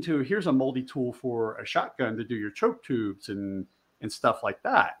AR-15 to here's a moldy tool for a shotgun to do your choke tubes and stuff like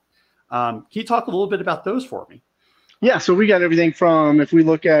that. Can you talk a little bit about those for me? Yeah, so we got everything from, if we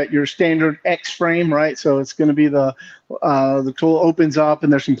look at your standard X frame, right? So it's going to be the tool opens up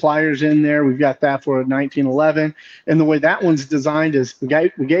and there's some pliers in there. We've got that for a 1911. And the way that one's designed is we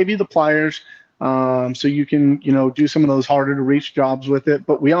gave you the pliers. So you can, do some of those harder to reach jobs with it.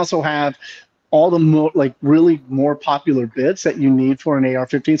 But we also have all the really more popular bits that you need for an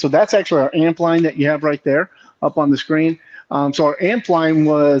AR-15. So that's actually our amp line that you have right there up on the screen. So our amp line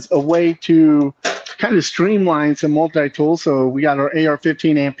was a way to kind of streamline some multi-tools. So we got our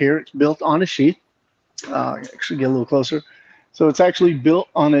AR-15 amp here. It's built on a sheath. Actually get a little closer. So it's actually built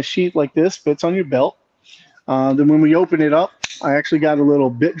on a sheath like this, fits on your belt. Then when we open it up, I actually got a little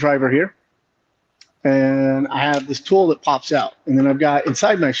bit driver here. And I have this tool that pops out. And then I've got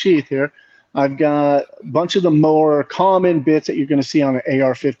inside my sheath here, I've got a bunch of the more common bits that you're going to see on an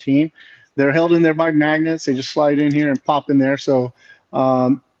AR-15. They're held in there by magnets. They just slide in here and pop in there. So,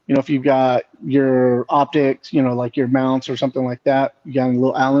 if you've got your optics, like your mounts or something like that, you got a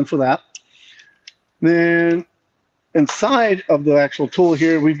little Allen for that. Then inside of the actual tool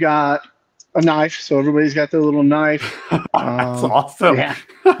here, we've got a knife. So everybody's got their little knife. That's awesome.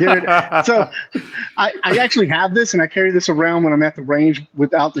 Yeah. So I actually have this and I carry this around when I'm at the range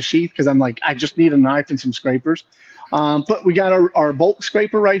without the sheath because I'm like, I just need a knife and some scrapers. But we got our bolt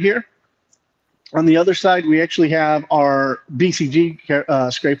scraper right here. On the other side, we actually have our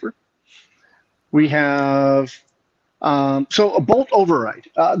BCG scraper. We have, so a bolt override.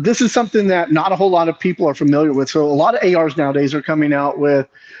 This is something that not a whole lot of people are familiar with. So a lot of ARs nowadays are coming out with,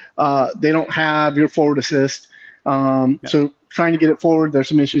 they don't have your forward assist. So trying to get it forward, there's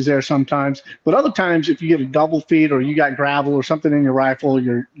some issues there sometimes. But other times, if you get a double feed or you got gravel or something in your rifle,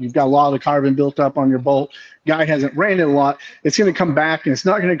 you've got a lot of carbon built up on your bolt, guy hasn't ran it a lot, it's going to come back and it's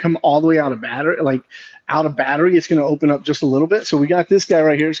not going to come all the way out of battery. It's going to open up just a little bit. So we got this guy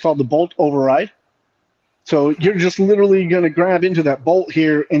right here. It's called the bolt override. So you're just literally going to grab into that bolt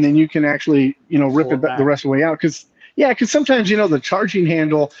here and then you can actually, rip it back the rest of the way out. Because sometimes, the charging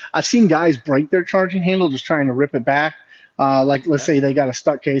handle, I've seen guys break their charging handle just trying to rip it back. Let's say they got a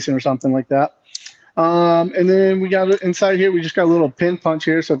stuck casing or something like that. And then we got inside here, we just got a little pin punch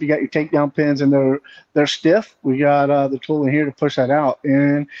here. So if you got your takedown pins and they're stiff, we got the tool in here to push that out.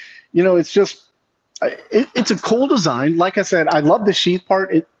 And it's just it's a cool design. Like I said, I love the sheath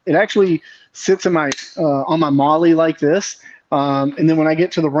part. It actually sits in my on my molly like this. And then when I get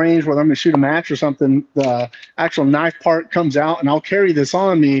to the range where I'm going to shoot a match or something, the actual knife part comes out, and I'll carry this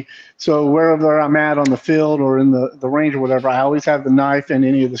on me. So wherever I'm at on the field or in the range or whatever, I always have the knife and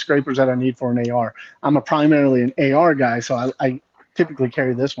any of the scrapers that I need for an AR. I'm primarily an AR guy, so I typically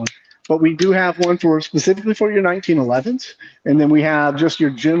carry this one. But we do have one specifically for your 1911s, and then we have just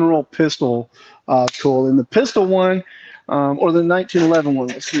your general pistol tool. And the pistol one, or the 1911 one,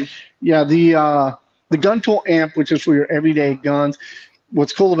 let's see. Yeah, the gun tool amp, which is for your everyday guns.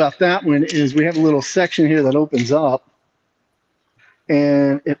 What's cool about that one is we have a little section here that opens up,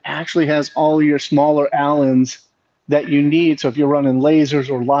 and it actually has all your smaller Allens that you need. So if you're running lasers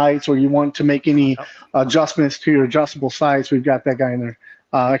or lights, or you want to make any adjustments to your adjustable sights, we've got that guy in there.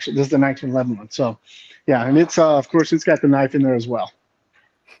 Actually, this is the 1911 one. So yeah, and it's of course it's got the knife in there as well.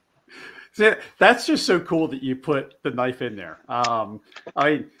 See, that's just so cool that you put the knife in there.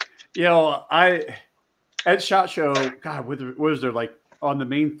 At SHOT Show, God, what was there, like on the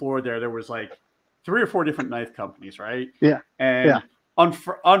main floor there was like 3 or 4 different knife companies, right? Yeah. And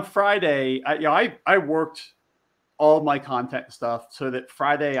on Friday, I worked all my content stuff so that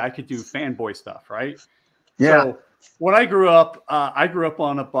Friday I could do fanboy stuff, right? Yeah. So when I grew up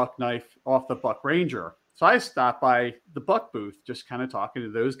on a Buck knife off the Buck Ranger. So I stopped by the Buck booth, just kind of talking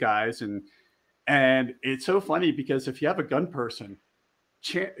to those guys, and it's so funny because if you have a gun person,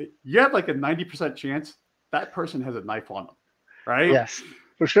 you have like a 90% chance that person has a knife on them, right? Yes,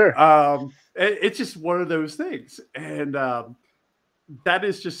 for sure. It's just one of those things, and that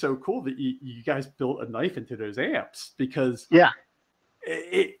is just so cool that you guys built a knife into those amps, because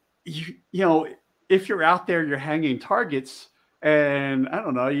if you're out there, you're hanging targets, and I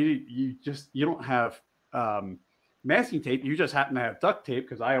don't know, you don't have masking tape, you just happen to have duct tape,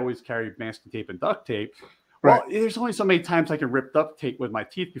 because I always carry masking tape and duct tape. Well, there's only so many times I can rip duct tape with my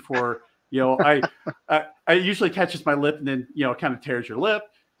teeth before, I usually catches my lip and then, kind of tears your lip.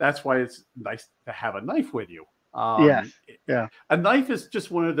 That's why it's nice to have a knife with you. Yeah. A knife is just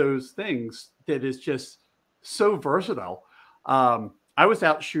one of those things that is just so versatile. I was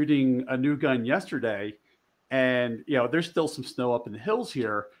out shooting a new gun yesterday, and, there's still some snow up in the hills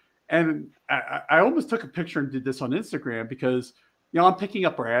here. And I almost took a picture and did this on Instagram because, I'm picking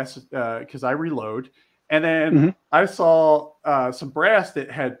up brass because I reload. And then I saw some brass that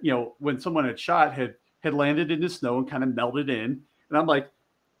had, when someone had shot, had landed in the snow and kind of melted in. And I'm like,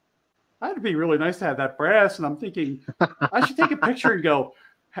 that'd be really nice to have that brass. And I'm thinking, I should take a picture and go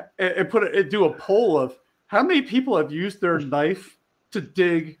and do a poll of how many people have used their knife to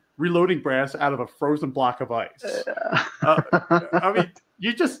dig reloading brass out of a frozen block of ice. I mean,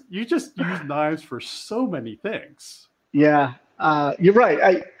 you just use knives for so many things. Yeah, you're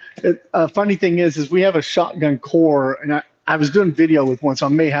right. A funny thing is we have a shotgun core, and I was doing video with one, so I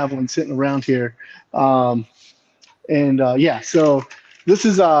may have one sitting around here. So this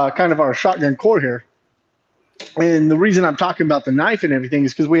is kind of our shotgun core here. And the reason I'm talking about the knife and everything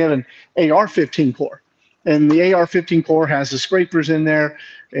is because we have an AR-15 core. And the AR-15 core has the scrapers in there,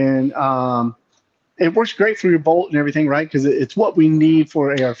 and it works great for your bolt and everything, right? Because it's what we need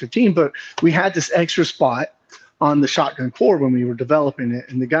for AR-15, but we had this extra spot on the shotgun core when we were developing it,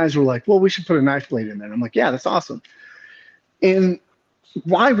 and the guys were like, well, we should put a knife blade in there. And I'm like, yeah, that's awesome. And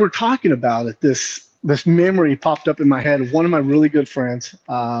while we're talking about it, this memory popped up in my head of one of my really good friends.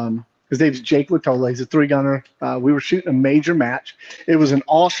 His name's Jake Latola. He's a 3-gunner. We were shooting a major match. It was an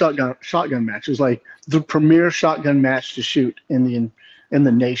all shotgun match. It was like the premier shotgun match to shoot in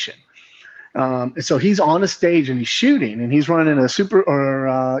the nation. And so he's on a stage and he's shooting, and he's running he's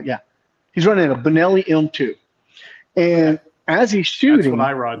running a Benelli M2. And as he's shooting, that's what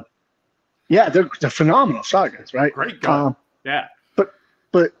I run. Yeah, they're phenomenal shotguns, right? Great gun.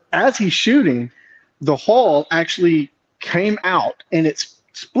 But as he's shooting, the hull actually came out and it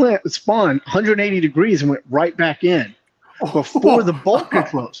spun 180 degrees and went right back in before the bolt could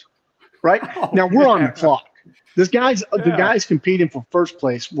close. Right? Now we're on the clock. The guys competing for first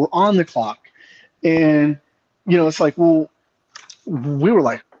place were on the clock, and it's like, well, we were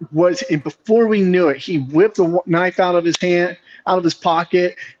like, and before we knew it, he whipped the knife out of his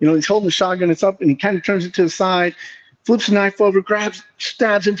pocket. He's holding the shotgun, it's up, and he kind of turns it to the side, flips the knife over,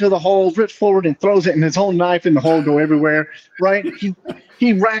 stabs into the hole, rips forward and throws it, and his whole knife and the hole go everywhere, right?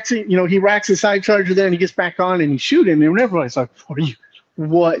 He racks it, he racks the side charger there, and he gets back on and he's shooting, and everybody's like,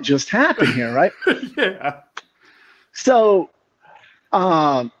 what just happened here, right? Yeah. So,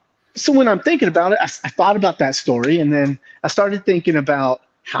 So when I'm thinking about it, I thought about that story, and then I started thinking about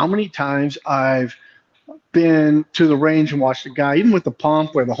how many times I've been to the range and watched a guy, even with the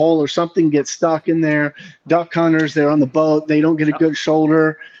pump where the hole or something gets stuck in there. Duck hunters, they're on the boat, they don't get a good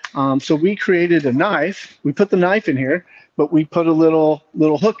shoulder. So we created a knife. We put the knife in here, but we put a little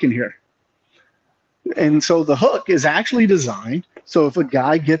hook in here. And so the hook is actually designed so if a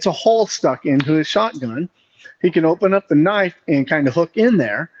guy gets a hole stuck into his shotgun, he can open up the knife and kind of hook in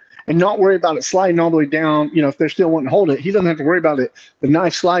there and not worry about it sliding all the way down. You know, if they're still wanting to hold it, he doesn't have to worry about it, the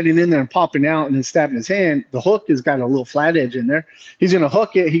knife sliding in there and popping out and then stabbing his hand. The hook has got a little flat edge in there. He's going to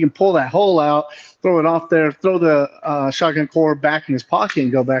hook it. He can pull that hole out, throw it off there, throw the shotgun core back in his pocket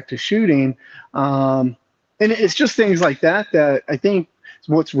and go back to shooting. And it's just things like that that I think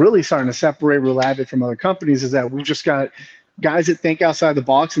what's really starting to separate Real Avid from other companies is that we've just got guys that think outside the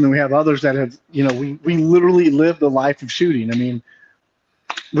box, and then we have others that have, you know, we literally live the life of shooting. I mean,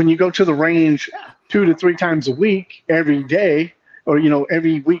 when you go to the range 2 to 3 times a week, every day, or, you know,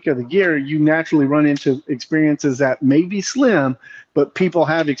 every week of the year, you naturally run into experiences that may be slim, but people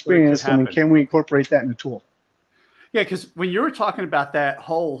have experienced them. And can we incorporate that in a tool? Yeah, because when you were talking about that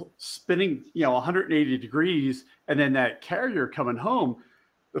whole spinning, you know, 180 degrees, and then that carrier coming home,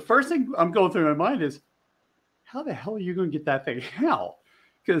 the first thing I'm going through my mind is, how the hell are you going to get that thing out?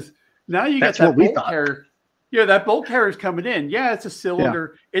 Because now you got that bolt carrier. Yeah, that bolt carrier is coming in. Yeah, it's a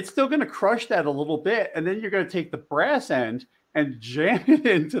cylinder. Yeah. It's still going to crush that a little bit, and then you're going to take the brass end and jam it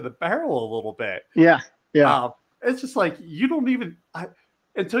into the barrel a little bit. Yeah, yeah. It's just like you don't even.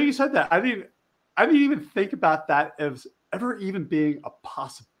 Until you said that, I didn't even think about that as ever even being a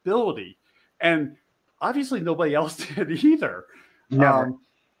possibility, and obviously nobody else did either. Never.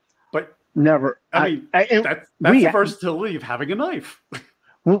 But never. I mean, that's the versatility of having a knife.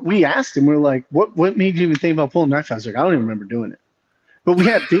 We asked him, we're like, what made you even think about pulling a knife? I was like, I don't even remember doing it. But we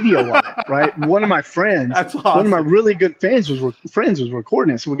had video of it, right? One of my friends, that's awesome. One of my really good friends was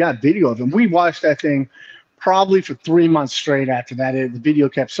recording it. So we got video of him. We watched that thing probably for 3 months straight after that. The video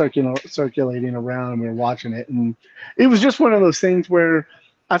kept circulating around, and we were watching it. And it was just one of those things where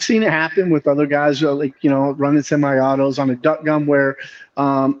I've seen it happen with other guys, like, you know, running semi-autos on a duck gun where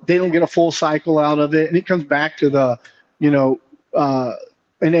they don't get a full cycle out of it. And it comes back to the, you know,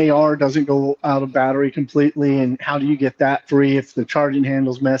 an AR doesn't go out of battery completely, and how do you get that free if the charging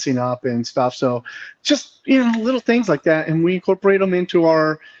handle's messing up and stuff? So just, you know, little things like that, and we incorporate them into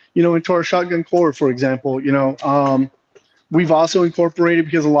our, you know, into our shotgun core, for example. You know, we've also incorporated,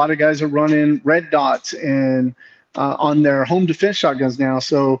 because a lot of guys are running red dots and on their home defense shotguns now.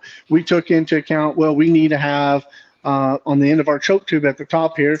 So we took into account, well, we need to have on the end of our choke tube at the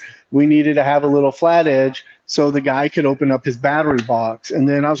top here, we needed to have a little flat edge so the guy could open up his battery box. And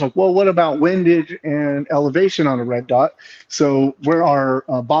then I was like, well, what about windage and elevation on a red dot? So where our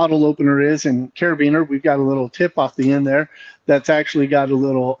bottle opener is and carabiner, we've got a little tip off the end there that's actually got a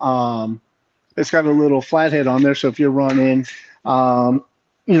little, it's got a little flathead on there. So if you're running,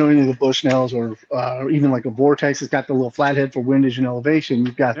 you know, any of the Bushnells or even like a Vortex, it's got the little flathead for windage and elevation.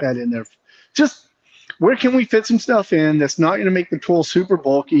 You've got that in there. Just where can we fit some stuff in that's not going to make the tool super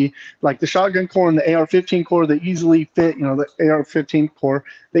bulky, like the shotgun core and the AR-15 core that easily fit, you know, the AR-15 core,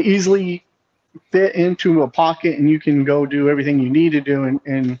 they easily fit into a pocket, and you can go do everything you need to do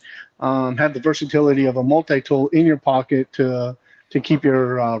and have the versatility of a multi-tool in your pocket to keep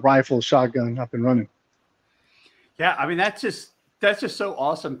your rifle, shotgun up and running. Yeah, I mean, that's just so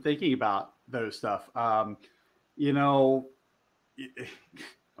awesome thinking about those stuff. You know,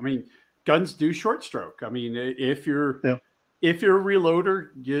 I mean, guns do short stroke. I mean, if you're a reloader,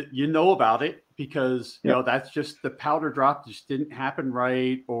 you know about it, because you know that's just the powder drop just didn't happen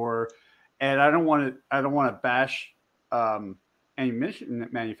right, and I don't want to bash ammunition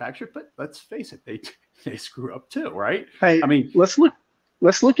manufacturers, but let's face it, they screw up too, right? Hey, I mean, let's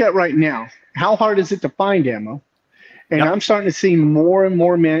look at right now. How hard is it to find ammo? And I'm starting to see more and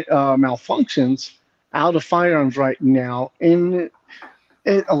more malfunctions out of firearms right now, and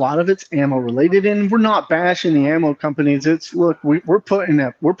a lot of it's ammo related, and we're not bashing the ammo companies. It's, look, we're putting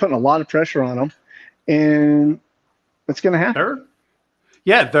a lot of pressure on them, and it's going to happen.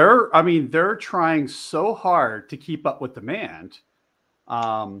 They're trying so hard to keep up with demand.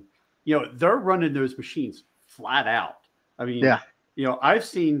 You know, they're running those machines flat out. I mean, you know, I've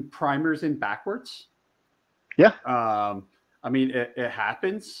seen primers in backwards. Yeah. I mean, it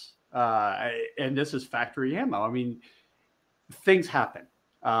happens. And this is factory ammo. I mean, things happen.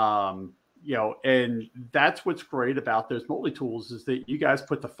 You know, and that's what's great about those multi-tools is that you guys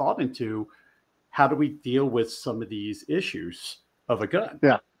put the thought into how do we deal with some of these issues of a gun.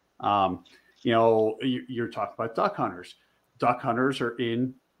 Yeah. You know, you're talking about duck hunters. Duck hunters are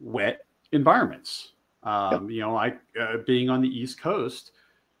in wet environments. Yep. I being on the East Coast,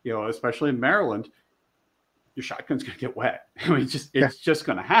 especially in Maryland, your shotgun's going to get wet. I mean, it's just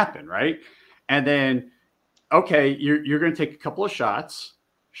going to happen, right? And then, okay, you're going to take a couple of shots.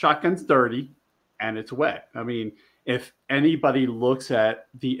 Shotgun's dirty, and it's wet. I mean, if anybody looks at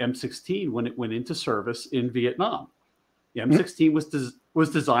the M16 when it went into service in Vietnam, the M16 was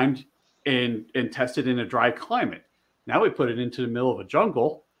designed and tested in a dry climate. Now we put it into the middle of a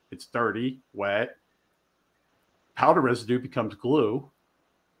jungle. It's dirty, wet. Powder residue becomes glue.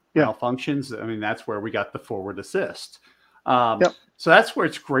 Malfunctions. I mean, that's where we got the forward assist. So that's where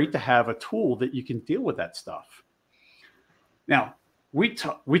it's great to have a tool that you can deal with that stuff. Now, we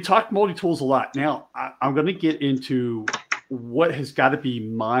talk multi-tools a lot. Now, I'm going to get into what has got to be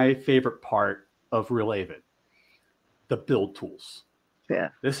my favorite part of Real Avid, the build tools. Yeah.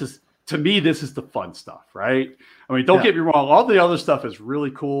 To me, this is the fun stuff, right? I mean, don't get me wrong. All the other stuff is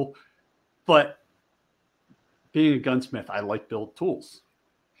really cool, but being a gunsmith, I like build tools.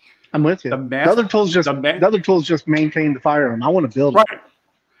 I'm with you. The other tools just maintain the firearm. I want to build it. Right.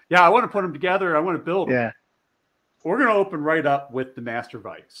 Yeah, I want to put them together. I want to build them. Yeah. We're going to open right up with the Master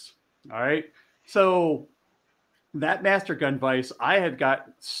Vice. All right. So that Master Gun Vice, I had got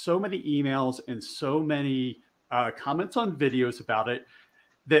so many emails and so many comments on videos about it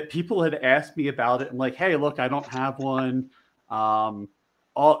that people had asked me about it and like, hey, look, I don't have one, all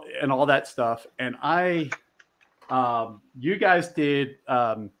that stuff. And you guys did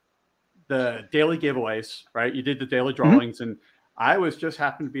the daily giveaways, right? You did the daily drawings, and I was just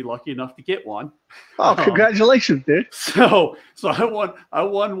happened to be lucky enough to get one. Oh, congratulations, dude! So I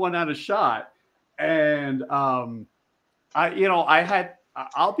won one at a shot, and I'll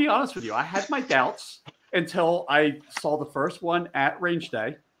be honest with you, I had my doubts until I saw the first one at range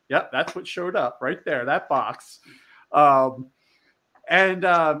day. Yep, that's what showed up right there, that box. And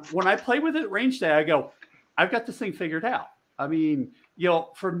when I play with it at range day, I go, I've got this thing figured out. I mean,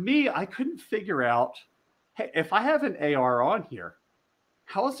 for me, I couldn't figure out, hey, if I have an AR on here,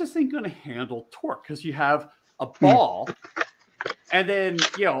 how is this thing going to handle torque? Because you have a ball, and then,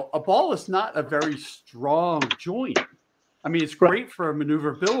 a ball is not a very strong joint. I mean, it's great for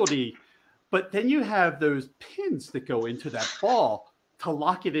maneuverability, but then you have those pins that go into that ball to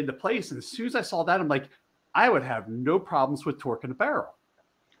lock it into place. And as soon as I saw that, I'm like, I would have no problems with torque in a barrel.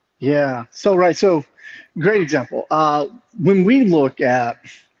 Yeah. So great example. When we look at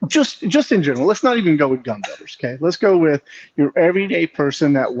just in general, let's not even go with gun builders. Okay. Let's go with your everyday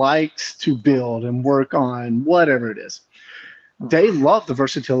person that likes to build and work on whatever it is. They love the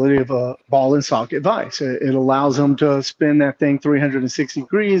versatility of a ball and socket vise. It allows them to spin that thing 360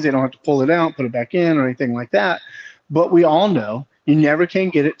 degrees. They don't have to pull it out, put it back in or anything like that. But we all know you never can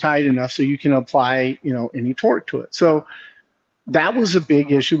get it tight enough so you can apply, any torque to it. So that was a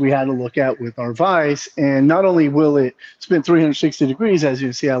big issue we had to look at with our vise. And not only will it spin 360 degrees, as you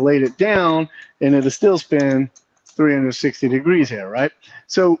can see, I laid it down and it'll still spin 360 degrees here, right?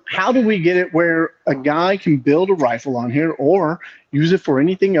 So how do we get it where a guy can build a rifle on here or use it for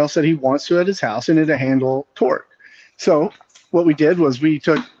anything else that he wants to at his house and it'll handle torque? So what we did was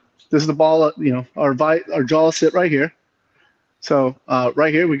this is the ball, our jaws sit right here. So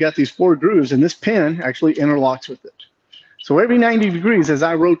right here, we got these 4 grooves and this pin actually interlocks with it. So every 90 degrees, as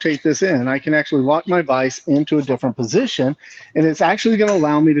I rotate this in, I can actually lock my vise into a different position, and it's actually going to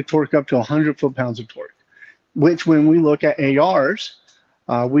allow me to torque up to 100 foot-pounds of torque, which when we look at ARs,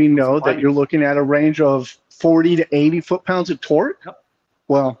 we know that you're looking at a range of 40 to 80 foot-pounds of torque. Yep.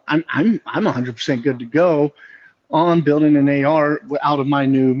 Well, I'm 100% good to go on building an AR out of my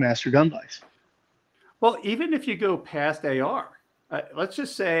new Master Gun Vise. Well, even if you go past AR, let's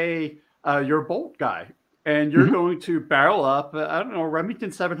just say you're a bolt guy, and you're going to barrel up,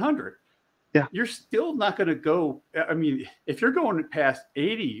 Remington 700. Yeah. You're still not going to go. I mean, if you're going past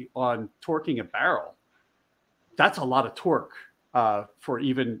 80 on torquing a barrel, that's a lot of torque for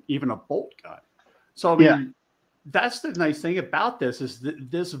even a bolt gun. So, I mean, that's the nice thing about this is that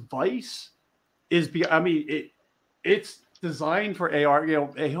this vise is, it's designed for AR.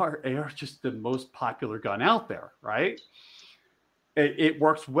 AR is just the most popular gun out there, right? It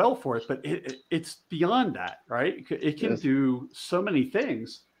works well for it, but it's beyond that, right? It can do so many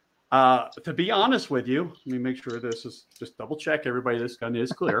things. To be honest with you, let me make sure this is just double check everybody. This gun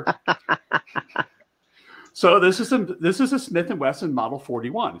is clear. So this is a Smith & Wesson Model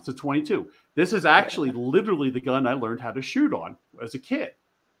 41. It's a 22. This is actually literally the gun I learned how to shoot on as a kid.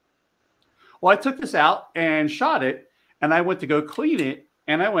 Well, I took this out and shot it, and I went to go clean it,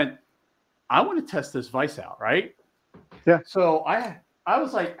 and I went, I want to test this vise out, right? Yeah. So I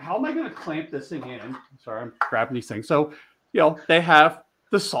was like, how am I going to clamp this thing in? Sorry, I'm grabbing these things. So, they have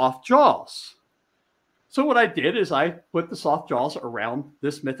the soft jaws. So what I did is I put the soft jaws around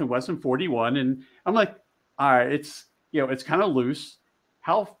this Smith & Wesson 41, and I'm like, all right, it's kind of loose.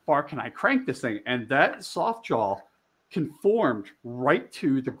 How far can I crank this thing? And that soft jaw conformed right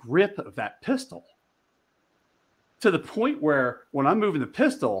to the grip of that pistol, to the point where when I'm moving the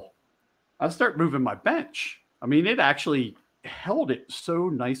pistol, I start moving my bench. I mean, it actually held it so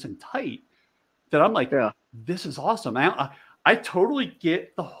nice and tight that I'm like, this is awesome. I totally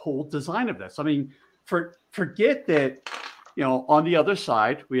get the whole design of this. I mean, forget that, on the other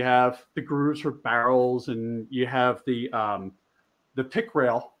side, we have the grooves for barrels, and you have the pick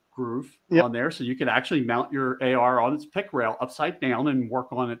rail groove on there. So you can actually mount your AR on its pick rail upside down and work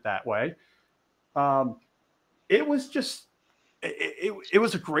on it that way. It was just, it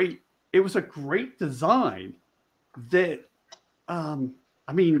was a great design that,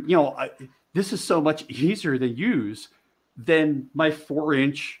 this is so much easier to use than my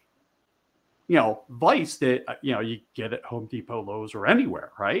 4-inch, vise that, you get at Home Depot, Lowe's, or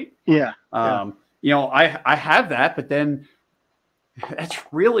anywhere, right? Yeah. I have that, but then that's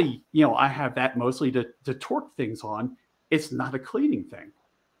really, I have that mostly to torque things on. It's not a cleaning thing.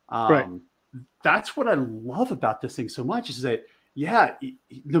 Right. That's what I love about this thing so much, is that,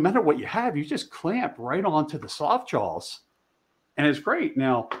 no matter what you have, you just clamp right onto the soft jaws, and it's great.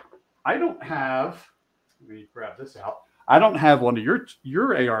 Now, I don't have, let me grab this out. I don't have one of your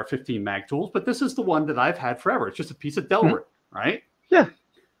AR-15 mag tools, but this is the one that I've had forever. It's just a piece of Delrin, right? Yeah.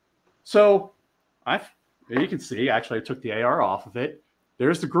 So you can see, actually, I took the AR off of it.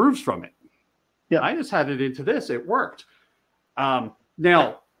 There's the grooves from it. Yeah. I just had it into this. It worked.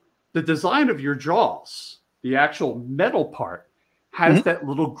 Now, the design of your jaws, the actual metal part, has that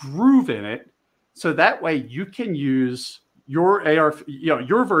little groove in it. So that way you can use your AR,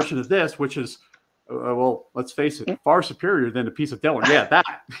 your version of this, which is, well, let's face it, far superior than a piece of Delrin. Yeah,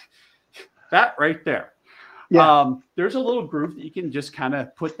 that right there. Yeah. There's a little groove that you can just kind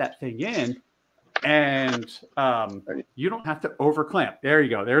of put that thing in, and you don't have to over clamp. There you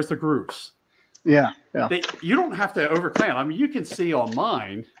go. There's the grooves. Yeah. You don't have to over clamp. I mean, you can see on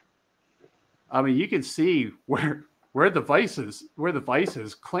mine. I mean, you can see where the vise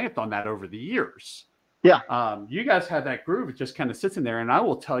is clamped on that over the years. Yeah. You guys have that groove. It just kind of sits in there. And I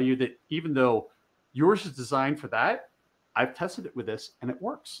will tell you that even though yours is designed for that, I've tested it with this and it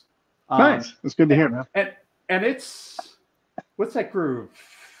works. Nice. That's good to hear, man. And it's, what's that groove?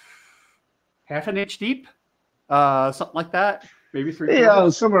 Half an inch deep? Something like that? Maybe 3 quarters? Yeah,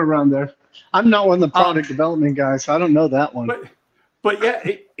 somewhere around there. I'm not one of the product development guys, so I don't know that one. But yeah,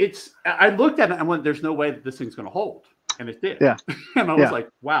 I looked at it and went, there's no way that this thing's going to hold. And it did. Yeah. And I was like,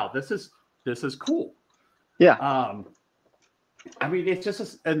 wow, this is cool. Yeah. I mean, it's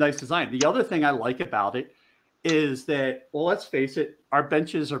just a nice design. The other thing I like about it is that, well, let's face it, our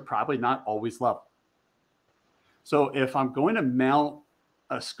benches are probably not always level. So if I'm going to mount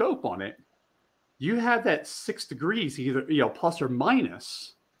a scope on it, you have that 6 degrees, either, plus or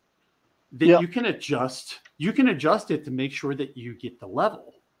minus, that you can adjust. You can adjust it to make sure that you get the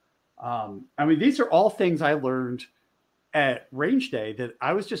level. I mean, these are all things I learned at Range Day that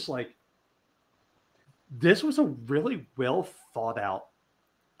I was just like, this was a really well thought out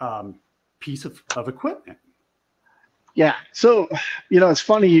piece of equipment. Yeah. So, it's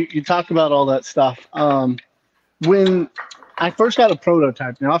funny you talk about all that stuff. When I first got a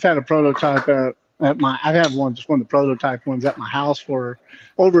prototype, now I've had a prototype I've had just one of the prototype ones at my house for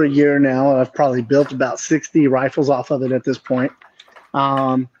over a year now. I've probably built about 60 rifles off of it at this point.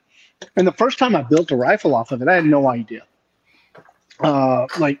 And the first time I built a rifle off of it, I had no idea.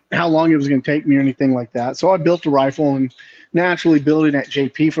 Like how long it was going to take me or anything like that. So I built a rifle, and naturally building at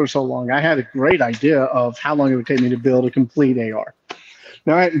JP for so long, I had a great idea of how long it would take me to build a complete AR.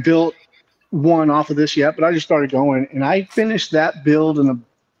 Now I hadn't built one off of this yet, but I just started going, and I finished that build in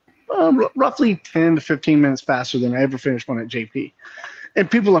roughly 10 to 15 minutes faster than I ever finished one at JP.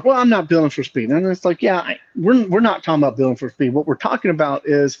 And people are like, well, I'm not building for speed. And it's like, yeah, we're not talking about building for speed. What we're talking about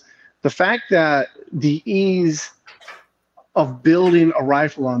is the fact that the ease of building a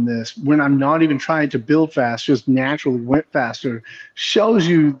rifle on this, when I'm not even trying to build fast, just naturally went faster, shows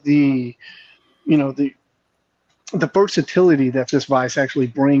you the versatility that this vise actually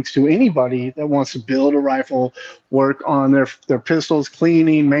brings to anybody that wants to build a rifle, work on their pistols,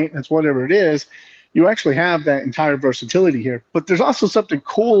 cleaning, maintenance, whatever it is. You actually have that entire versatility here. But there's also something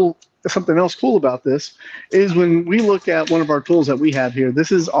else cool about this is when we look at one of our tools that we have here.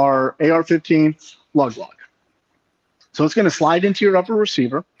 This is our AR-15 lug lock. So it's going to slide into your upper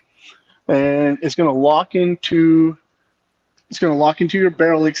receiver, and it's going to lock into your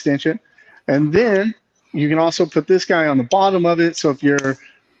barrel extension, and then you can also put this guy on the bottom of it. So if your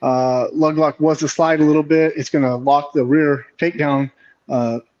lug lock was to slide a little bit, it's going to lock the rear takedown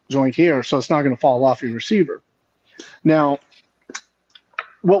joint here, so it's not going to fall off your receiver. Now,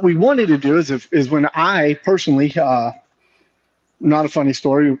 what we wanted to do is when I personally, not a funny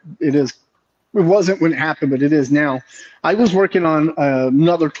story, it wasn't when it happened, but it is now. I was working on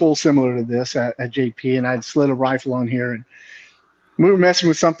another tool similar to this at JP, and I'd slid a rifle on here, and we were messing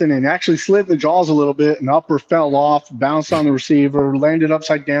with something and actually slid the jaws a little bit, and the upper fell off, bounced on the receiver, landed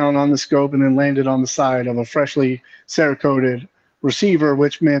upside down on the scope, and then landed on the side of a freshly Cerakoted receiver,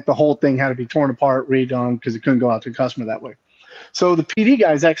 which meant the whole thing had to be torn apart, redone, because it couldn't go out to the customer that way. So the PD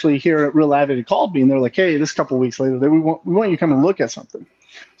guys actually here at Real Avid had called me, and they're like, hey, this couple of weeks later, we want you to come and look at something.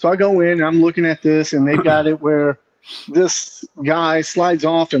 So I go in, and I'm looking at this, and they've got it where this guy slides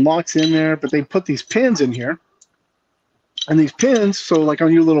off and locks in there, but they put these pins in here. And these pins, so like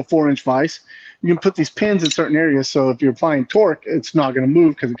on your little 4-inch vise, you can put these pins in certain areas, so if you're applying torque, it's not going to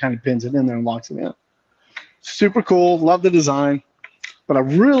move because it kind of pins it in there and locks it in. Super cool, love the design. But I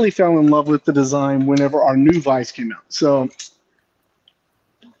really fell in love with the design whenever our new vise came out. So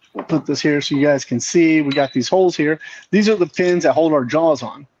we'll put this here so you guys can see. We got these holes here. These are the pins that hold our jaws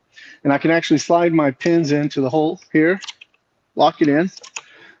on. And I can actually slide my pins into the hole here, lock it in.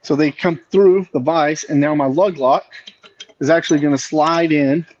 So they come through the vise, and now my lug lock is actually going to slide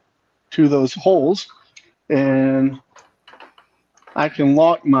in to those holes. And I can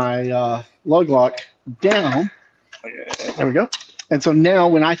lock my lug lock down. There we go. And so now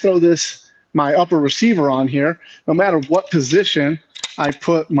when I throw my upper receiver on here, no matter what position I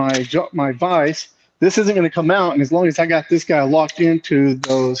put my vise, this isn't going to come out. And as long as I got this guy locked into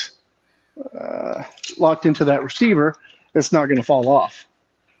that receiver, it's not going to fall off.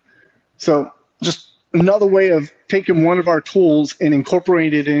 So just another way of taking one of our tools and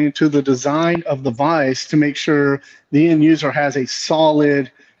incorporating it into the design of the vise to make sure the end user has a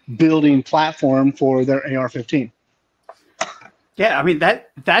solid building platform for their AR-15. Yeah, I mean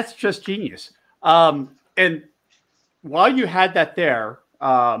that's just genius. And while you had that there,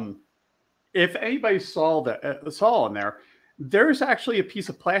 if anybody saw in there, there's actually a piece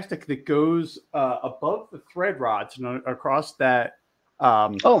of plastic that goes above the thread rods and across that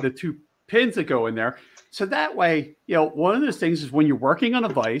the two pins that go in there. So that way, one of those things is when you're working on a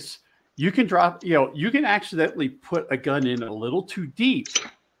vise, you can drop, you can accidentally put a gun in a little too deep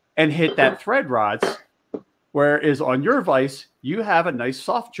and hit that thread rods. Whereas on your vise, you have a nice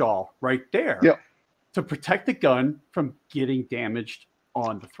soft jaw right there to protect the gun from getting damaged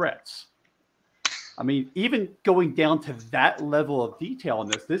on the threads. I mean, even going down to that level of detail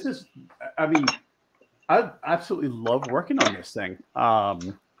on this is, I mean, I absolutely love working on this thing.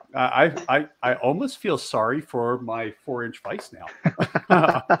 I almost feel sorry for my 4-inch vise now.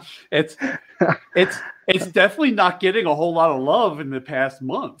 It's definitely not getting a whole lot of love in the past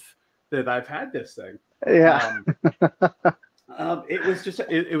month that I've had this thing. Yeah. It was just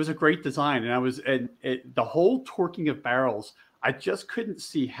it was a great design, and the whole torquing of barrels, I just couldn't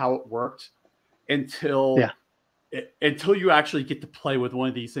see how it worked until you actually get to play with one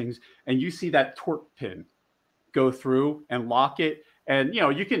of these things and you see that torque pin go through and lock it, and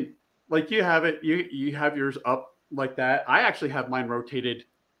you can, like, you have it, you have yours up like that. I actually have mine rotated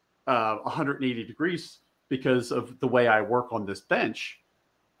 180 degrees because of the way I work on this bench.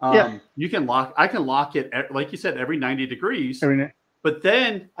 I can lock it, like you said, every 90 degrees. But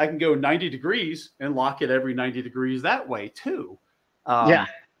then I can go 90 degrees and lock it every 90 degrees that way too.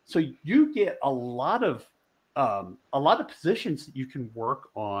 So you get a lot of positions that you can work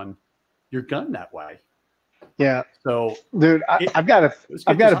on your gun that way. Yeah. So, dude, I've got a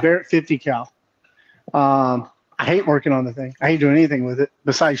Barrett 50 cal. I hate working on the thing. I hate doing anything with it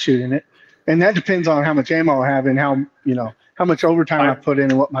besides shooting it. And that depends on how much ammo I have and how much overtime I put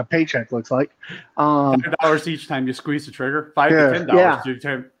in and what my paycheck looks like. $5 each time you squeeze the trigger. $5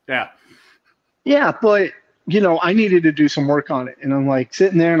 to $10. Yeah, but I needed to do some work on it, and I'm like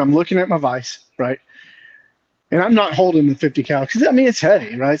sitting there and I'm looking at my vise, right? And I'm not holding the 50 cal because it's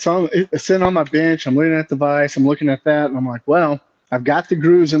heavy, right? So it's sitting on my bench. I'm looking at the vise. I'm looking at that, and I'm like, well, I've got the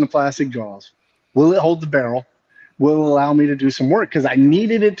grooves in the plastic jaws. Will it hold the barrel? Will it allow me to do some work? Because I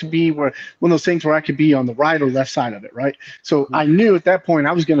needed it to be one of those things where I could be on the right or left side of it, right? So I knew at that point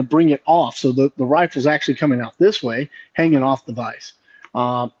I was going to bring it off. So the rifle's actually coming out this way, hanging off the vise.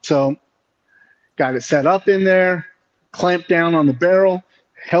 So got it set up in there, clamped down on the barrel,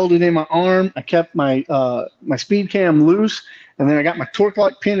 held it in my arm. I kept my speed cam loose, and then I got my torque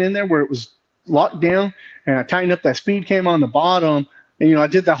lock pin in there where it was locked down, and I tightened up that speed cam on the bottom. And, I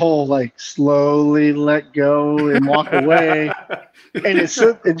did the whole, like, slowly let go and walk away. And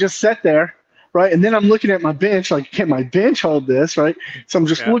it just sat there. right? And then I'm looking at my bench, like, can my bench hold this, right? So I'm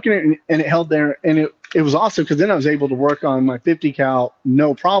just looking at it, and it held there, and it was awesome because then I was able to work on my 50 cal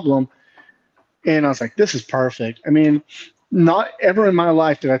no problem. And I was like, this is perfect. I mean, not ever in my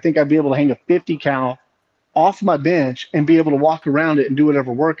life did I think I'd be able to hang a 50 cal off my bench and be able to walk around it and do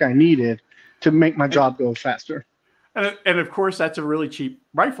whatever work I needed to make my job go faster. And of course, that's a really cheap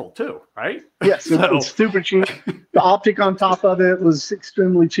rifle too, right? Yes, it's super cheap. The optic on top of it was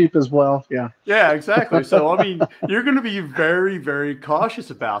extremely cheap as well. Yeah. Yeah, exactly. So, I mean, you're going to be very, very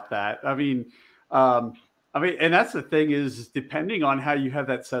cautious about that. I mean, and that's the thing is, depending on how you have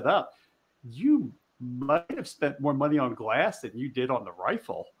that set up, you might have spent more money on glass than you did on the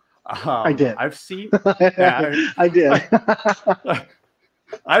rifle. I did. I've seen. I did.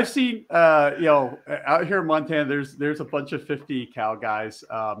 I've seen. Out here in Montana, there's a bunch of 50 cal guys.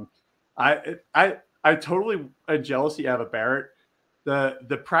 I totally jealousy out of Barrett.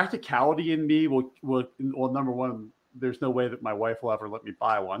 The practicality in me will number one, there's no way that my wife will ever let me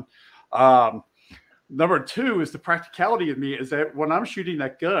buy one. Number two is the practicality in me is that when I'm shooting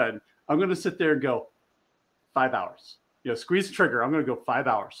that gun, I'm going to sit there and go 5 hours. Squeeze the trigger. I'm going to go 5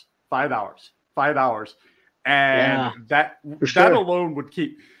 hours, 5 hours, 5 hours, and that alone would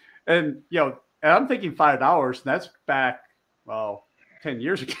keep. And and I'm thinking 5 hours. And that's back 10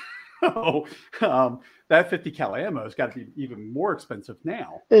 years ago. That 50 cal ammo has got to be even more expensive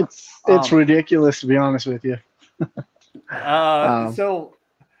now. It's ridiculous, to be honest with you. So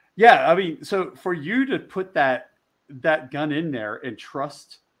for you to put that gun in there and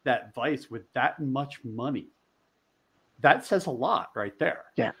trust that vise with that much money, that says a lot right there.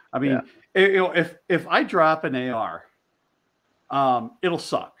 Yeah. I mean, if I drop an AR, it'll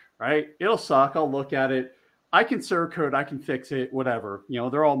suck, right? It'll suck. I'll look at it. I can code, I can fix it, whatever.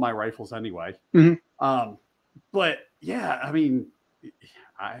 They're all my rifles anyway. Mm-hmm. But yeah, I mean,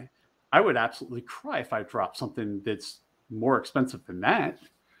 I would absolutely cry if I dropped something that's more expensive than that.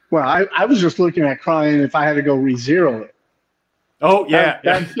 Well, I was just looking at crying if I had to go re-zero it. Oh yeah,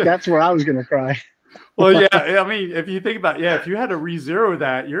 that's where I was going to cry. Well, yeah. I mean, if you think about, if you had to re-zero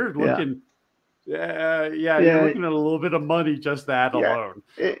that, you're looking, you're looking at a little bit of money just that alone.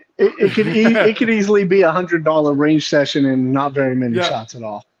 It could easily be $100 range session and not very many shots at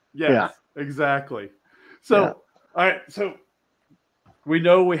all. Yes, exactly. So, all right. So we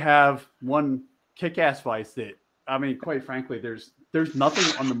know we have one kick-ass vise that, I mean, quite frankly, there's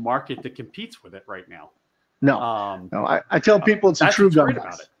nothing on the market that competes with it right now. No, I tell people it's a true gun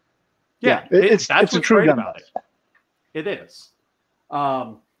about vise. it. Yeah, it's a true gun vise. It is.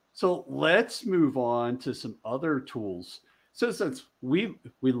 So let's move on to some other tools. So since we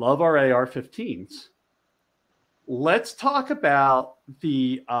love our AR-15s, let's talk about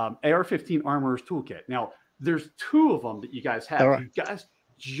the AR-15 Armorer's Toolkit. Now, there's two of them that you guys have. Right. You guys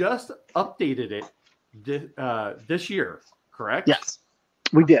just updated it this year, correct? Yes,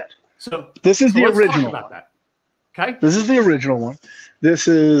 we did. So this is the let's original. talk about that. Okay. This is the original one. This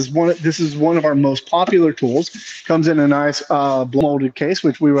is one of our most popular tools. Comes in a nice molded case,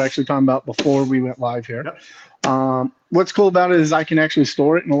 which we were actually talking about before we went live here. Yep. What's cool about it is I can actually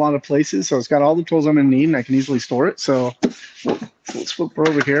store it in a lot of places. So it's got all the tools I'm going to need, and I can easily store it. So let's flip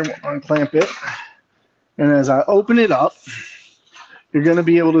over here. We'll unclamp it. And as I open it up, you're going to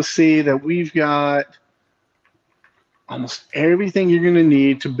be able to see that we've got almost everything you're going to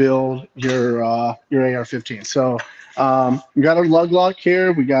need to build your AR-15. So we got our lug lock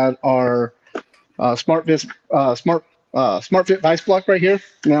here. We got our Smart Fit Vice Block right here.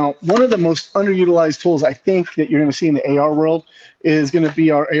 Now, one of the most underutilized tools I think that you're going to see in the AR world is going to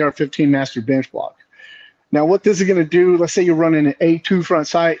be our AR-15 Master Bench Block. Now, what this is going to do, let's say you're running an A2 front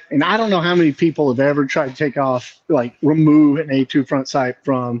sight, and I don't know how many people have ever tried to remove an A2 front sight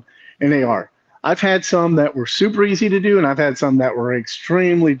from an AR. I've had some that were super easy to do, and I've had some that were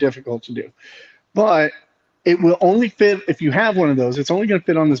extremely difficult to do. But it will only fit, if you have one of those, it's only going to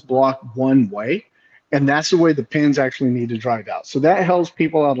fit on this block one way, and that's the way the pins actually need to drive out. So that helps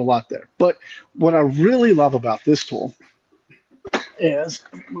people out a lot there. But what I really love about this tool is,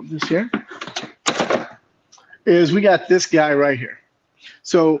 move this here, is we got this guy right here.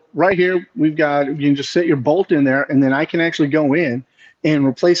 So right here, you can just set your bolt in there, and then I can actually go in and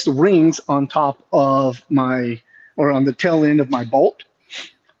replace the rings on top of on the tail end of my bolt.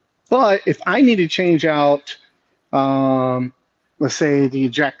 But if I need to change out, let's say the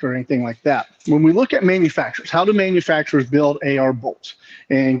ejector or anything like that, when we look at manufacturers, how do manufacturers build AR bolts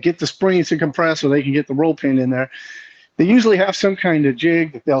and get the springs to compress so they can get the roll pin in there? They usually have some kind of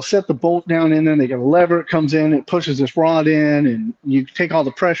jig that they'll set the bolt down in there. They got a lever, it comes in, it pushes this rod in, and you take all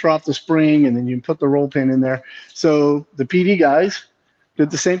the pressure off the spring, and then you put the roll pin in there. So the PD guys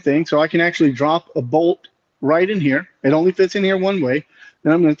did the same thing. So I can actually drop a bolt right in here. It only fits in here one way.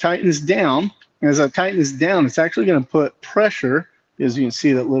 Then I'm going to tighten this down. And as I tighten this down, it's actually going to put pressure, as you can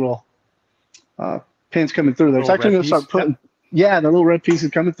see that little pins coming through there. It's actually going to start putting, yeah, the little red piece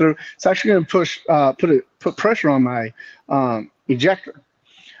is coming through. It's actually going to put pressure on my ejector.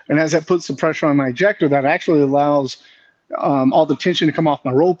 And as that puts the pressure on my ejector, that actually allows all the tension to come off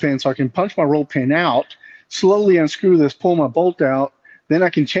my roll pin, so I can punch my roll pin out, slowly unscrew this, pull my bolt out. Then I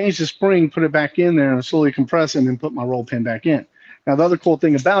can change the spring, put it back in there, and slowly compress it, and then put my roll pin back in. Now, the other cool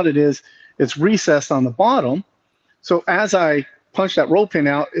thing about it is it's recessed on the bottom. So as I punch that roll pin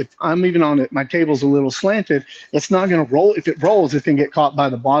out, if I'm even on it, my table's a little slanted, it's not going to roll. If it rolls, it can get caught by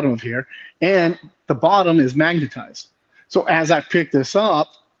the bottom of here. And the bottom is magnetized. So as I pick this up,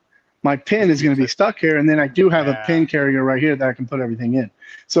 my pin is going to be stuck here, and then I do have a pin carrier right here that I can put everything in.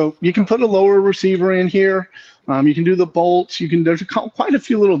 So you can put a lower receiver in here. You can do the bolts. There's quite a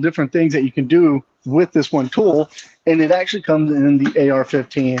few little different things that you can do with this one tool, and it actually comes in the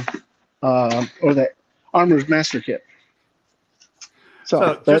AR-15 or the Armorer's Master Kit.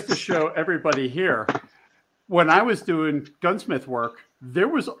 So just to show everybody here, when I was doing gunsmith work, there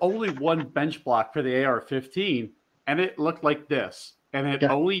was only one bench block for the AR-15, and it looked like this. And it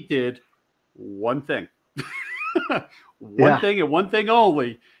only did one thing, one thing and one thing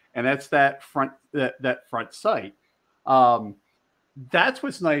only, and that's that front sight. That's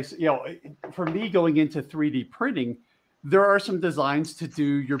what's nice, for me going into 3D printing. There are some designs to do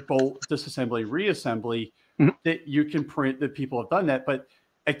your bolt disassembly, reassembly that you can print that people have done that. But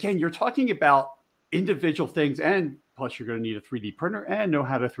again, you're talking about individual things, and plus you're going to need a 3D printer and know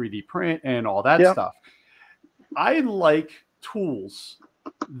how to 3D print and all that stuff. I like tools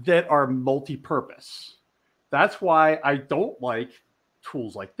that are multi-purpose. That's why I don't like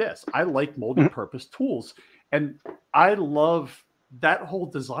tools like this. I like multi-purpose tools, and I love that whole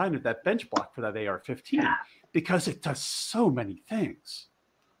design of that bench block for that AR-15 because it does so many things.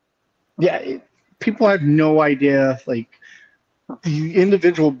 Yeah, people have no idea, like, the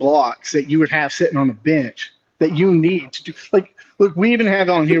individual blocks that you would have sitting on a bench that you need to do. Like, look, we even have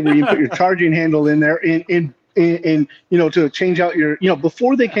on here where you put your charging handle in there in to change out your,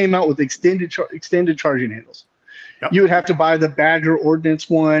 before they came out with extended charging handles, you would have to buy the Badger Ordnance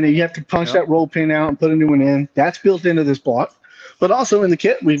one, and you have to punch that roll pin out and put a new one in. That's built into this block. But also in the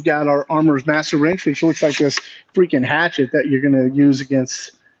kit, we've got our Armorer's Master Wrench, which looks like this freaking hatchet that you're going to use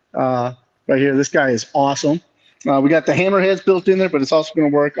against right here. This guy is awesome. We got the hammerheads built in there, but it's also going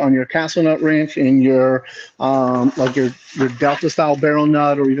to work on your castle nut wrench and your like your Delta style barrel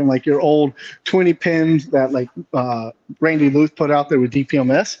nut, or even like your old 20 pins that like Randy Luth put out there with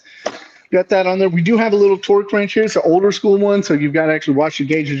DPMS. Got that on there. We do have a little torque wrench here. It's an older school one, so you've got to actually watch your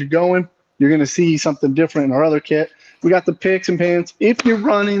gauge as you're going. You're going to see something different in our other kit. We got the picks and pans. If you're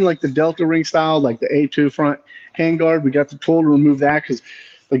running like the Delta ring style, like the A2 front handguard, we got the tool to remove that, because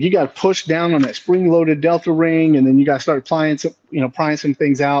like you got to push down on that spring-loaded Delta ring, and then you got to start prying some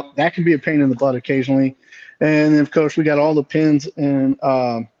things out. That can be a pain in the butt occasionally. And then of course we got all the pins and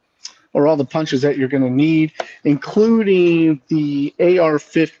or all the punches that you're going to need, including the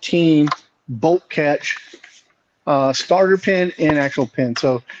AR-15 bolt catch starter pin and actual pin.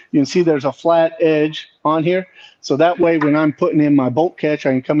 So you can see there's a flat edge on here. So that way, when I'm putting in my bolt catch,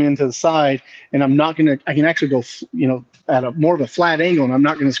 I can come in to the side, and I can actually go, at a more of a flat angle, and I'm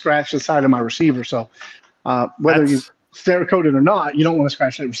not going to scratch the side of my receiver. So whether you Cerakote it or not, you don't want to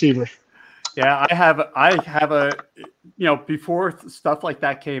scratch that receiver. Yeah, I have a, before stuff like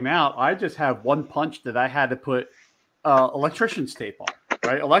that came out, I just have one punch that I had to put electrician's tape on,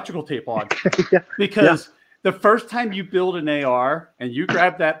 right? Electrical tape on, because the first time you build an AR and you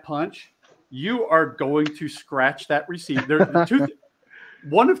grab that punch, you are going to scratch that receiver.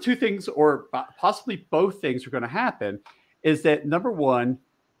 One of two things, or possibly both things, are going to happen. Is that number one,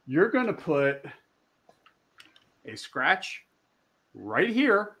 you're going to put a scratch right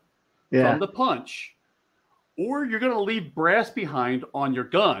here from the punch, or you're going to leave brass behind on your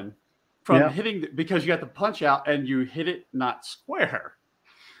gun from hitting because you got the punch out and you hit it not square.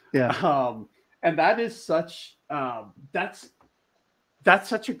 And that is such that's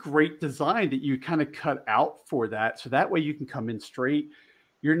such a great design that you kind of cut out for that. So that way you can come in straight.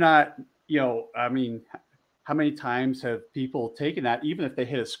 You're not, I mean, how many times have people taken that, even if they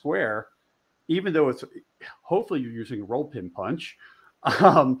hit a square, even though it's, hopefully you're using a roll pin punch.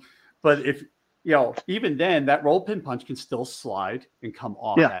 But if, even then that roll pin punch can still slide and come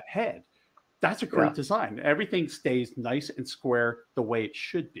off that head. That's a great design. Everything stays nice and square the way it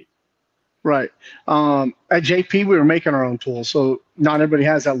should be. Right. At JP, we were making our own tools, so not everybody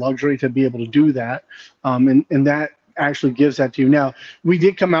has that luxury to be able to do that. And that actually gives that to you. Now, we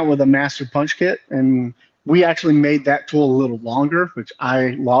did come out with a master punch kit, and we actually made that tool a little longer, which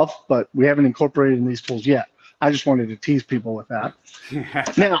I love, but we haven't incorporated in these tools yet. I just wanted to tease people with that.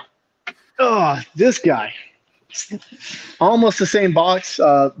 Now, this guy, almost the same box.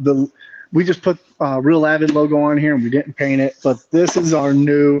 We just put Real Avid logo on here, and we didn't paint it, but this is our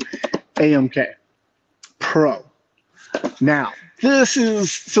new AMK Pro. Now,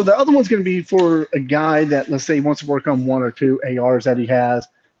 so the other one's going to be for a guy that, let's say, wants to work on 1 or 2 ARs that he has,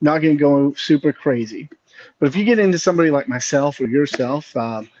 not going to go super crazy. But if you get into somebody like myself or yourself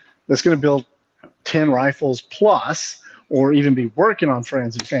that's going to build 10 rifles plus, or even be working on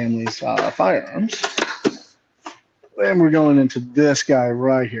friends and family's firearms, then we're going into this guy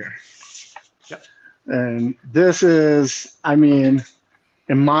right here. Yep. And this is, I mean,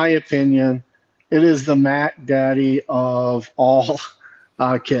 in my opinion, it is the Mac Daddy of all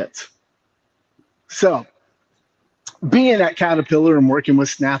kits. So, being at Caterpillar and working with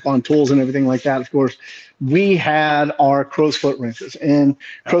Snap-on tools and everything like that, of course, we had our crow's foot wrenches. And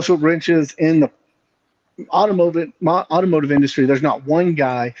crow's foot wrenches in the automotive industry, there's not one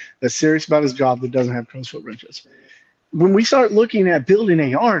guy that's serious about his job that doesn't have crow's foot wrenches. When we start looking at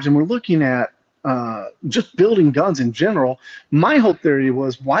building ARs and we're looking at just building guns in general, my whole theory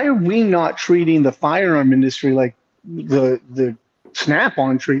was, why are we not treating the firearm industry like the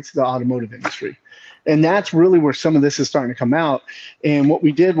Snap-on treats the automotive industry? And that's really where some of this is starting to come out. And what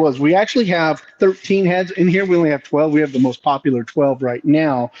we did was, we actually have 13 heads in here. We only have 12. We have the most popular 12 right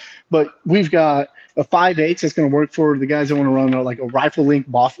now, but we've got a 5/8 that's going to work for the guys that want to run like a rifle link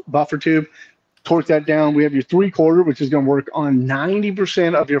buffer tube. Torque that down. We have your 3/4, which is going to work on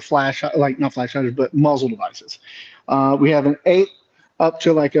 90% of your not flash hunters, but muzzle devices. We have an 8 up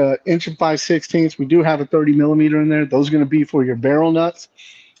to like a 1 5/16. We do have a 30 millimeter in there. Those are going to be for your barrel nuts.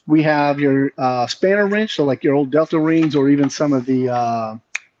 We have your spanner wrench, so like your old Delta rings, or even some of the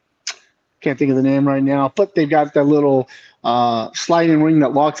can't think of the name right now, but they've got that little sliding ring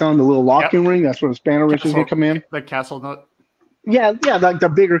that locks on, the little locking ring. That's where the spanner wrench is going to come in. The castle nut. Yeah, like the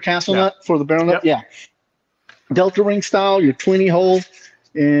bigger castle nut for the barrel nut. Yeah. Delta ring style, your 20 hole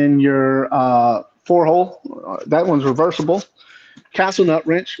and your 4 hole. That one's reversible. Castle nut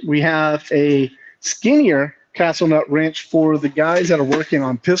wrench. We have a skinnier castle nut wrench for the guys that are working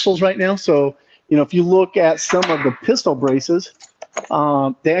on pistols right now. So, if you look at some of the pistol braces,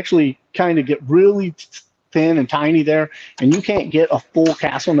 they actually kind of get really thin and tiny there, and you can't get a full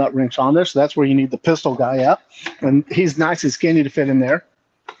castle nut wrench on there. So that's where you need the pistol guy up, and he's nice and skinny to fit in there.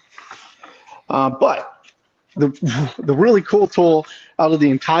 But the really cool tool out of the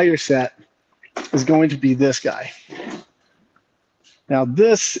entire set is going to be this guy. Now,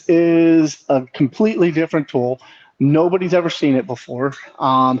 this is a completely different tool. Nobody's ever seen it before.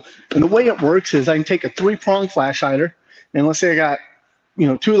 And the way it works is, I can take a 3-prong flash hider, and let's say I got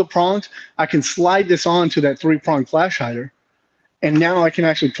 2 of the prongs, I can slide this onto that 3-prong flash hider, and now I can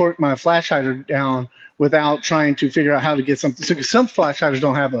actually torque my flash hider down without trying to figure out how to get something. So, because some flash hiders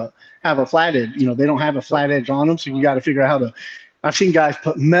don't have a flat edge, they don't have a flat edge on them, so you got to figure out how to. I've seen guys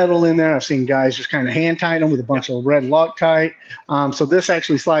put metal in there. I've seen guys just kind of hand tie them with a bunch of red Loctite. So this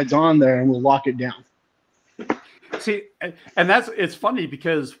actually slides on there, and we'll lock it down. See, and it's funny,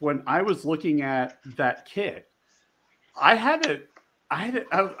 because when I was looking at that kit, I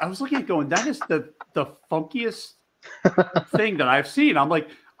was looking at going, that is the funkiest thing that I've seen. I'm like,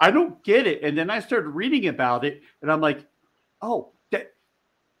 I don't get it. And then I started reading about it, and I'm like,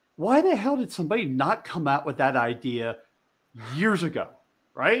 why the hell did somebody not come out with that idea years ago?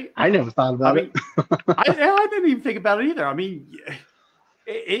 Right? I never thought about it. I didn't even think about it either. I mean,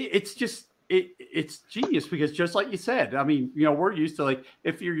 it's just, it's genius, because just like you said, I mean, we're used to, like,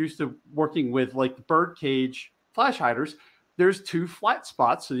 if you're used to working with like the bird cage flash hiders, there's 2 flat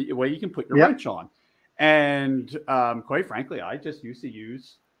spots so that way you can put your wrench on. And quite frankly, I just used to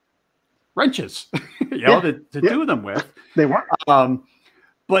use wrenches, to do them with. They work.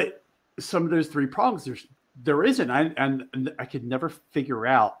 But some of those 3 prongs, there isn't. And I could never figure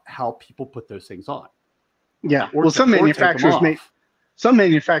out how people put those things on. Yeah. Some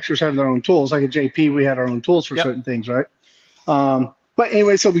manufacturers have their own tools. Like at JP, we had our own tools for certain things, right? But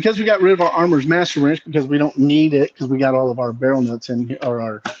anyway, so because we got rid of our Armor's Master wrench, because we don't need it, because we got all of our barrel nuts in here, or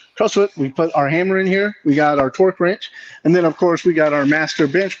our crow's foot, we put our hammer in here. We got our torque wrench, and then of course we got our Master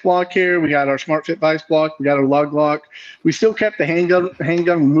bench block here. We got our Smart Fit Vice block. We got our lug lock. We still kept the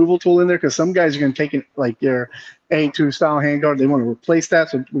handgun removal tool in there, because some guys are going to take it like their A2 style handguard. They want to replace that,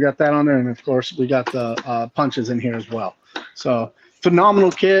 so we got that on there, and of course we got the punches in here as well. So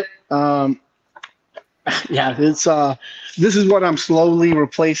phenomenal kit. Yeah, it's this is what I'm slowly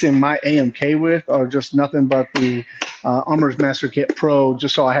replacing my AMK with, or just nothing but the Armor's Master Kit Pro,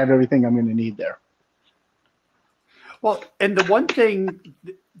 just so I have everything I'm going to need there. Well, and the one thing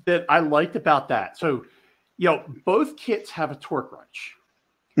that I liked about that, so, both kits have a torque wrench,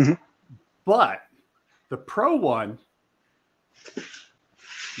 but the Pro one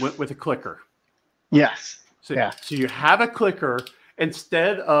went with a clicker. Yes. So, yeah. So you have a clicker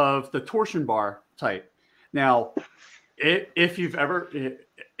instead of the torsion bar type. Now, if you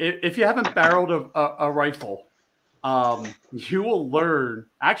haven't barreled a rifle, you will learn.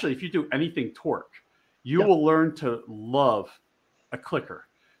 Actually, if you do anything torque, you will learn to love a clicker,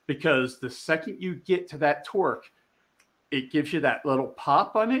 because the second you get to that torque, it gives you that little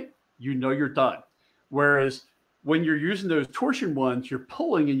pop on it. You're done. Whereas when you're using those torsion ones, you're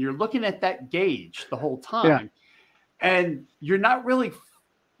pulling and you're looking at that gauge the whole time, and you're not really,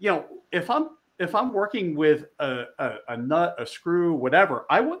 if I'm working with a nut, a screw, whatever,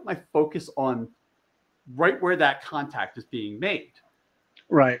 I want my focus on right where that contact is being made.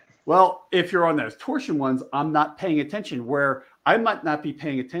 Right. Well, if you're on those torsion ones, I'm not paying attention, where I might not be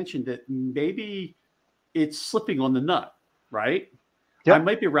paying attention that maybe it's slipping on the nut, right? Yep. I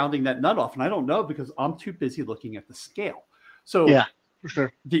might be rounding that nut off, and I don't know because I'm too busy looking at the scale. So yeah, for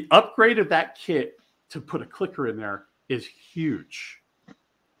sure. The upgrade of that kit to put a clicker in there is huge.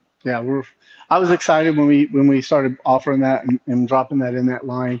 Yeah, I was excited when we started offering that and dropping that in that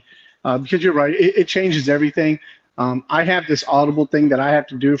line, because you're right, it changes everything. I have this audible thing that I have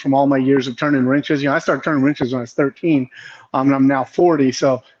to do from all my years of turning wrenches. I started turning wrenches when I was 13, and I'm now 40.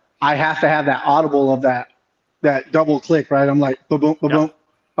 So I have to have that audible of that double click, right? I'm like, boom, boom, boom, boom.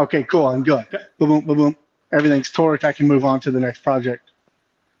 Okay, cool, I'm good. Boom, boom, boom, boom. Everything's torqued. I can move on to the next project.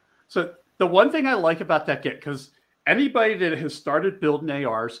 So the one thing I like about that kit, because anybody that has started building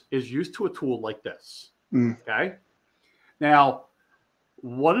ARs is used to a tool like this. Okay. Now,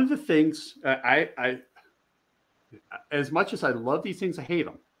 one of the things I as much as I love these things, I hate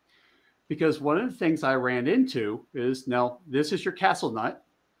them, because one of the things I ran into is, now this is your castle nut,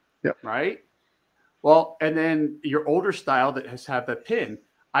 right? Well, and then your older style that has had that pin,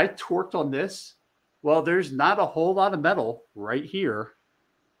 I torqued on this. Well, there's not a whole lot of metal right here.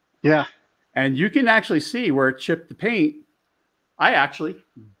 Yeah. And you can actually see where it chipped the paint. I actually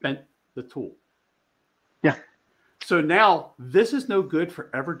bent the tool. Yeah. So now this is no good for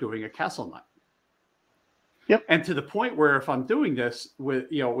ever doing a castle nut. Yep. And to the point where if I'm doing this with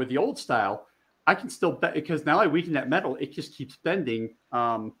the old style, I can still bend, because now I weaken that metal. It just keeps bending.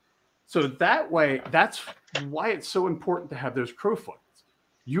 So that way, that's why it's so important to have those crowfoots.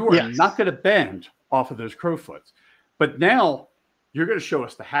 You are not going to bend off of those crowfoots. But now you're going to show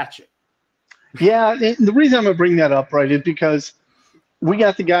us the hatchet. Yeah, the reason I'm going to bring that up, right, is because we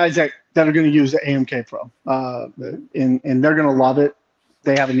got the guys that are going to use the AMK Pro, and they're going to love it.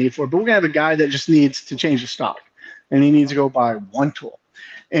 They have a need for it. But we're going to have a guy that just needs to change the stock, and he needs to go buy one tool.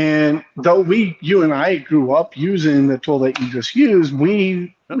 And though you and I grew up using the tool that you just used,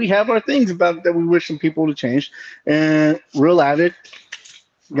 we have our things about it that we wish some people to change. And Real Avid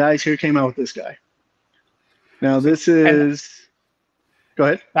guys here came out with this guy. Now this is, go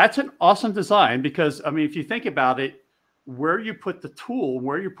ahead. That's an awesome design, because, I mean, if you think about it, where you put the tool,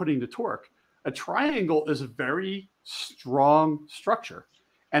 where you're putting the torque, a triangle is a very strong structure.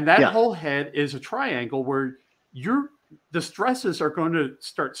 And that whole head is a triangle where the stresses are going to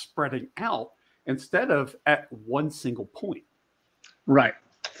start spreading out instead of at one single point. Right.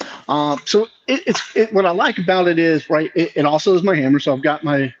 So what I like about it is, right, it also is my hammer. So I've got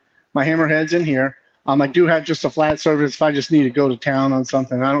my hammer heads in here. I do have just a flat surface. If I just need to go to town on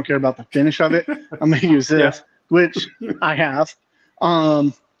something, I don't care about the finish of it. I'm going to use this, which I have.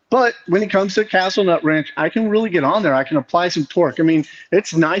 But when it comes to castle nut wrench, I can really get on there. I can apply some torque. I mean,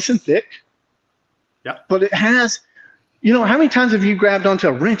 it's nice and thick. Yeah. But it has, how many times have you grabbed onto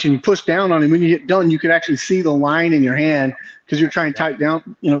a wrench and you push down on it? When you get done, you could actually see the line in your hand because you're trying to tighten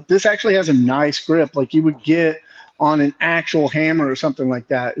down. This actually has a nice grip like you would get on an actual hammer or something like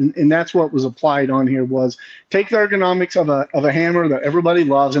that. And that's what was applied on here, was take the ergonomics of a hammer that everybody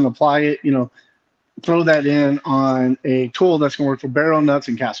loves and apply it, throw that in on a tool that's going to work for barrel nuts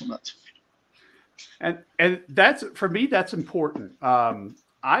and castle nuts. And that's, for me, that's important.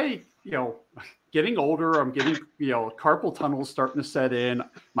 Getting older, I'm getting, carpal tunnel starting to set in.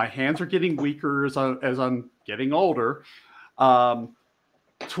 My hands are getting weaker as I'm getting older. Moldy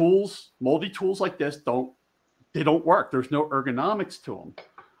tools like this don't work. There's no ergonomics to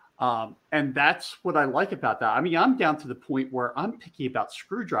them. And that's what I like about that. I mean, I'm down to the point where I'm picky about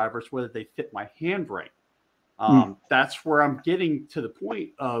screwdrivers, whether they fit my hand right. That's where I'm getting to the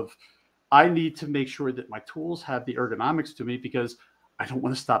point of, I need to make sure that my tools have the ergonomics to me because I don't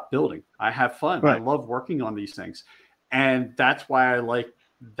want to stop building. I have fun. Right. I love working on these things. And that's why I like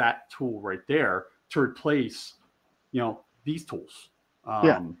that tool right there to replace, these tools.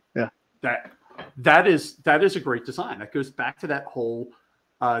 Yeah. That is a great design. That goes back to that whole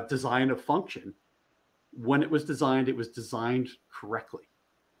design of function. When it was designed correctly.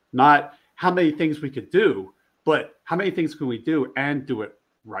 Not how many things we could do, but how many things can we do and do it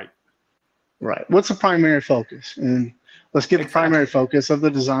right. Right. What's the primary focus? And let's get the primary focus of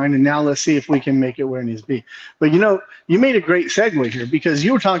the design. And now let's see if we can make it where it needs to be. But you made a great segue here because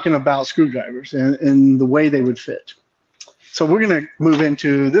you were talking about screwdrivers and the way they would fit. So we're going to move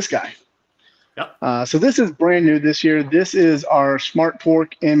into this guy. Yep. So this is brand new this year. This is our Smart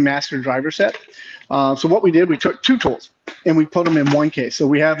Torque and Master Driver set. So what we did, we took two tools and we put them in one case. So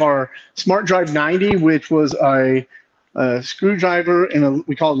we have our Smart Drive 90, which was a screwdriver and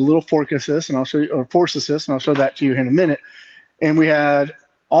we call it a little fork assist, and I'll show you, or force assist, and I'll show that to you here in a minute. And we had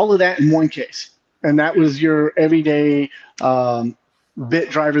all of that in one case, and that was your everyday bit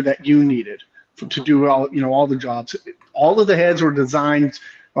driver that you needed to do all the jobs. All of the heads were designed.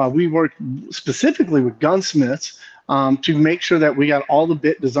 We worked specifically with gunsmiths to make sure that we got all the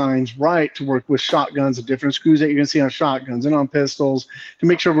bit designs right to work with shotguns, the different screws that you're going to see on shotguns and on pistols, to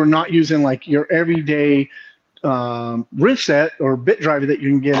make sure we're not using like your everyday wrench set or bit driver that you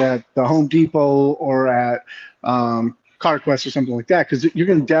can get at the Home Depot or at CarQuest or something like that, because you're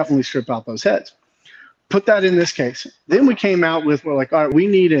going to definitely strip out those heads. Put that in this case. Then we came out with, we're like, all right, we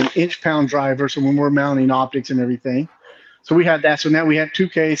need an inch-pound driver, so when we're mounting optics and everything. So we had that. So now we had two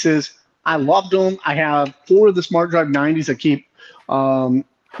cases. I loved them. I have 4 of the Smart Drive 90s. I keep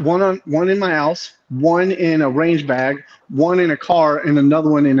one in my house, one in a range bag, one in a car, and another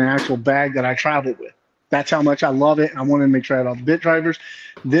one in an actual bag that I travel with. That's how much I love it. And I wanted to make sure I had all the bit drivers.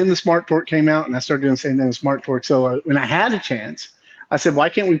 Then the Smart Torque came out, and I started doing the same thing with Smart Torque. So when I had a chance, I said, why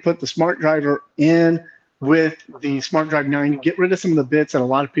can't we put the Smart Driver in with the Smart Drive 90, get rid of some of the bits that a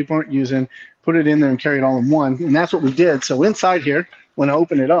lot of people aren't using, put it in there and carry it all in one. And that's what we did. So inside here, when I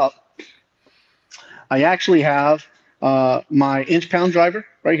open it up, I actually have my inch-pound driver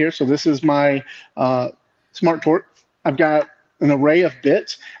right here. So this is my Smart Torque. I've got an array of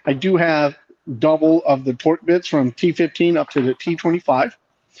bits. I do have double of the torque bits from T15 up to the T25.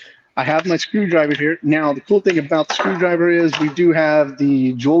 I have my screwdriver here. Now, the cool thing about the screwdriver is we do have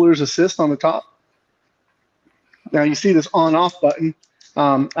the jeweler's assist on the top. Now, you see this on-off button.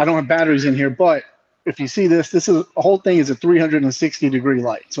 I don't have batteries in here, but if you see this is the whole thing is a 360-degree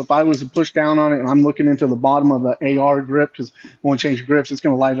light. So if I was to push down on it and I'm looking into the bottom of the AR grip, because I want to change grips, it's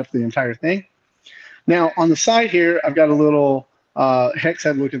going to light up the entire thing. Now, on the side here, I've got a little hex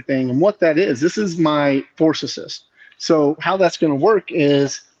head looking thing, and what that is, this is my force assist. So how that's going to work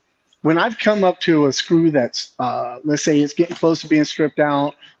is when I've come up to a screw that's let's say it's getting close to being stripped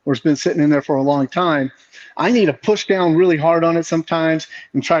out or it's been sitting in there for a long time, I need to push down really hard on it sometimes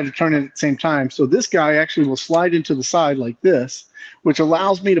and try to turn it at the same time. So this guy actually will slide into the side like this, which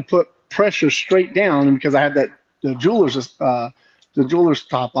allows me to put pressure straight down. And because I have the jeweler's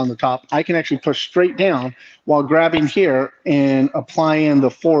top on the top, I can actually push straight down while grabbing here and applying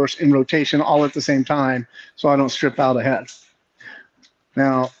the force and rotation all at the same time so I don't strip out a head.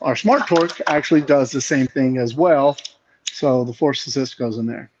 Now, our Smart Torque actually does the same thing as well. So the force assist goes in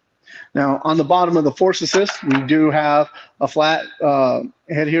there. Now, on the bottom of the force assist, we do have a flat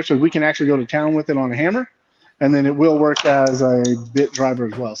head here, so we can actually go to town with it on a hammer, and then it will work as a bit driver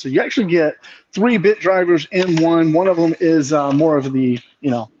as well. So you actually get 3 bit drivers in one. One of them is more of the,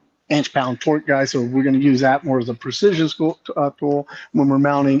 inch-pound torque guy, so we're going to use that more as a precision tool when we're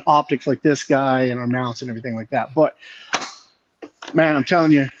mounting optics like this guy and our mounts and everything like that. But, man, I'm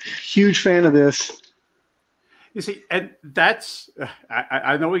telling you, huge fan of this. You see, and that's,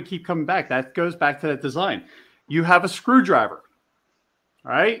 I know we keep coming back. That goes back to that design. You have a screwdriver,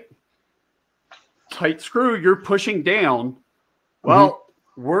 right? Tight screw, you're pushing down. Well,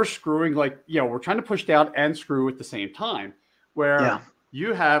 we're screwing we're trying to push down and screw at the same time. Where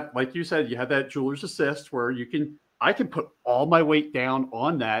you have, like you said, you have that jeweler's assist where I can put all my weight down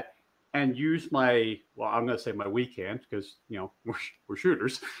on that and use my, I'm going to say my weak hand because, we're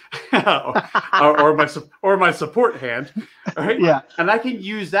shooters or my support hand. Right? Yeah. And I can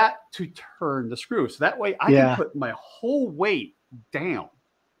use that to turn the screw. So that way I can put my whole weight down.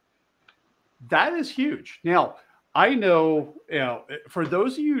 That is huge. Now, I know, for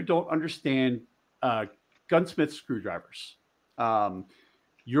those of you who don't understand gunsmith screwdrivers,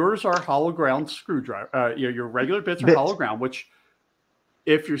 yours are hollow ground screwdriver. Your regular bits are hollow ground, which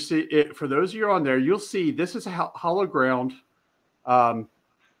if you see it, for those of you on there, you'll see this is a hollow ground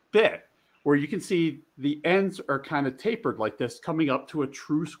bit. where you can see the ends are kind of tapered like this, coming up to a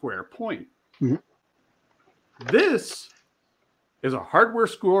true square point. Mm-hmm. This is a hardware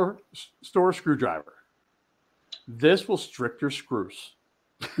store screwdriver. This will strip your screws.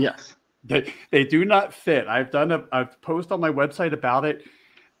 Yes. They do not fit. I've posted on my website about it.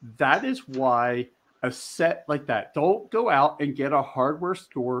 That is why a set like that, don't go out and get a hardware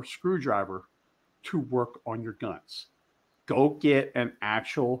store screwdriver to work on your guns. Go get an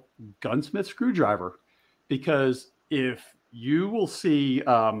actual gunsmith screwdriver, because if you will see,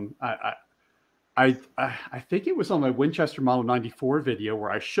 I think it was on my Winchester Model 94 video where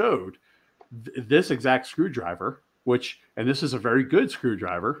I showed this exact screwdriver, and this is a very good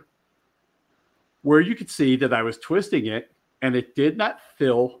screwdriver, where you could see that I was twisting it and it did not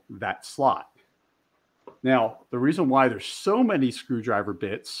fill that slot. Now, the reason why there's so many screwdriver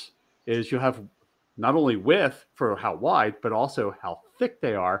bits is you have not only width for how wide, but also how thick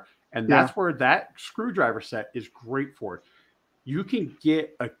they are. And that's where that screwdriver set is great for. You can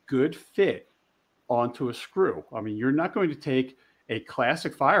get a good fit onto a screw. I mean, you're not going to take a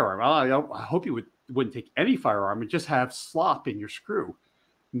classic firearm. I hope you wouldn't take any firearm and just have slop in your screw.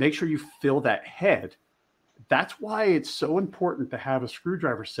 Make sure you fill that head. That's why it's so important to have a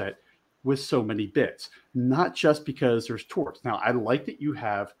screwdriver set with so many bits, not just because there's torques. Now, I like that you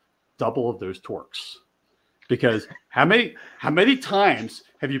have double of those torques, because how many times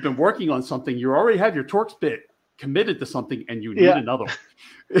have you been working on something, you already have your torques bit committed to something and you need another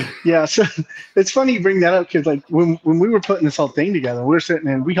one? Yeah, so it's funny you bring that up, because like when we were putting this whole thing together, we're sitting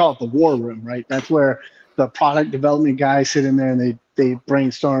in, we call it the war room, right? That's where the product development guys sit in there and they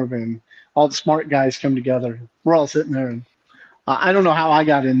brainstorm, and all the smart guys come together. We're all sitting there, and I don't know how I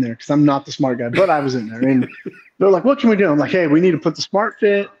got in there, because I'm not the smart guy, but I was in there, and they're like, "What can we do?" I'm like, "Hey, we need to put the smart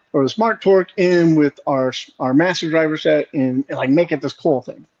fit or the smart torque in with our master driver set and like make it this cool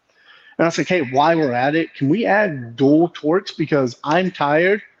thing." And I was like, "Hey, while we're at it, can we add dual torques? Because I'm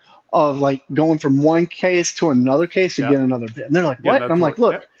tired of like going from one case to another case to get another bit." And they're like, "What?" And I'm like,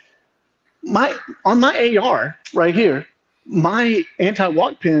 "Look, on my AR right here, my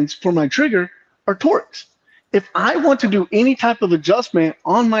anti-walk pins for my trigger are torques. If I want to do any type of adjustment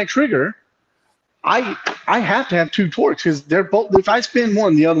on my trigger, I have to have two torques, because they're both, if I spin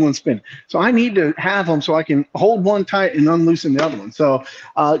one, the other one's spinning. So I need to have them so I can hold one tight and unloosen the other one." So,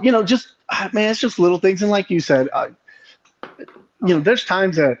 it's just little things. And like you said, there's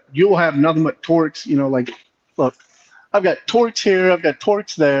times that you'll have nothing but torques, like, look, I've got torques here, I've got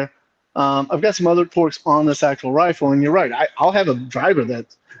torques there. I've got some other torques on this actual rifle, and you're right. I'll have a bit driver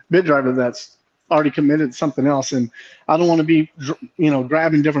that's already committed to something else, and I don't want to be,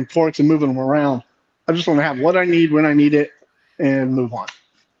 grabbing different torques and moving them around. I just want to have what I need when I need it and move on.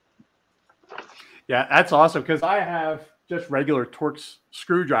 Yeah, that's awesome, because I have just regular Torx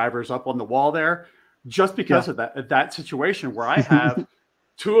screwdrivers up on the wall there, just because of that situation where I have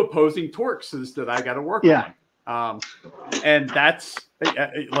two opposing Torxes that I got to work on. And that's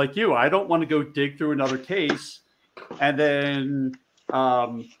like you. I don't want to go dig through another case and then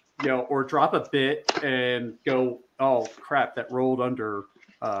or drop a bit and go, "Oh crap, that rolled under.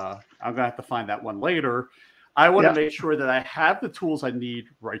 I'm gonna have to find that one later." I want to make sure that I have the tools I need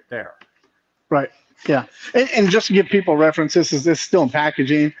right there. Right. Yeah. And just to give people references, this is still in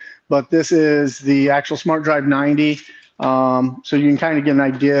packaging, but this is the actual Smart Drive 90. So you can kind of get an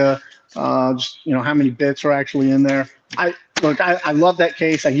idea, just how many bits are actually in there. I love that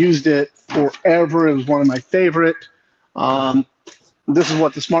case. I used it forever. It was one of my favorite. This is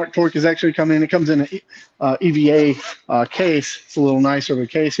what the Smart Torque is actually coming in. It comes in an EVA case. It's a little nicer of a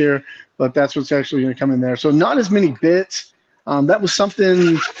case here, but that's what's actually going to come in there. So not as many bits. That was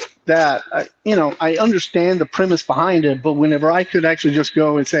something that, I understand the premise behind it, but whenever I could actually just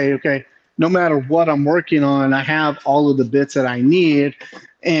go and say, okay, no matter what I'm working on, I have all of the bits that I need.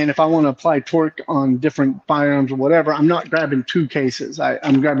 And if I want to apply torque on different firearms or whatever, I'm not grabbing two cases.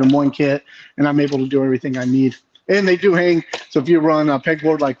 I'm grabbing one kit, and I'm able to do everything I need. And they do hang. So if you run a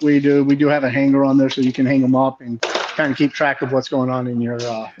pegboard like we do have a hanger on there so you can hang them up and kind of keep track of what's going on in your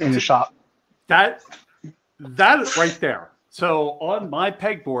shop. That is right there. So on my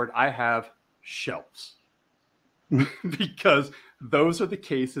pegboard, I have shelves because those are the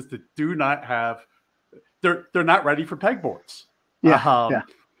cases that do not have. They're not ready for pegboards.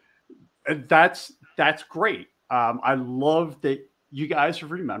 And that's great. I love that you guys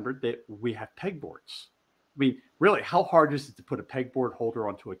have remembered that we have pegboards. I mean, really, how hard is it to put a pegboard holder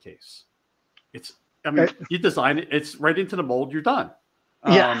onto a case? You design it, it's right into the mold, you're done.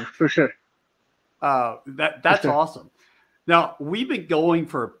 For sure. That's awesome. Now, we've been going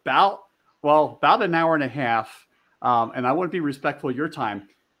for about an hour and a half, and I want to be respectful of your time.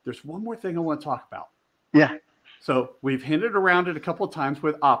 there's one more thing I want to talk about. Yeah. So we've hinted around it a couple of times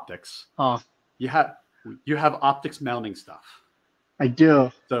with optics. You have optics mounting stuff. I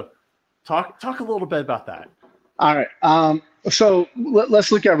do. So talk a little bit about that. All right. So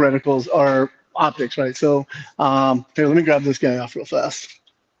let's look at reticles or optics, right? So here, let me grab this guy off real fast.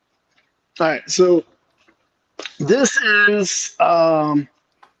 All right. So this is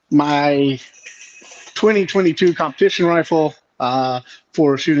my 2022 competition rifle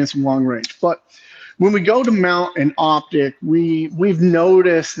for shooting some long range. But when we go to mount an optic, we've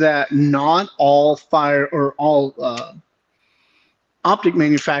noticed that not all optic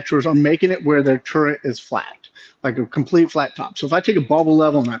manufacturers are making it where their turret is flat, like a complete flat top. So if I take a bubble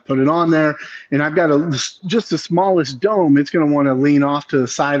level and I put it on there and I've got just the smallest dome, it's going to want to lean off to the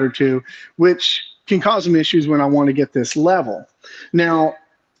side or two, which can cause some issues when I want to get this level. Now,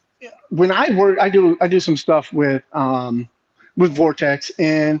 when I work, I do some stuff with Vortex,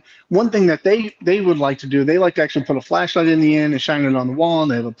 and one thing that they would like to do, they like to actually put a flashlight in the end and shine it on the wall,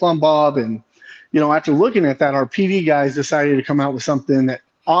 and they have a plumb bob. And after looking at that, our PD guys decided to come out with something that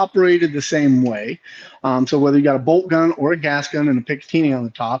operated the same way. So whether you got a bolt gun or a gas gun and a Picatinny on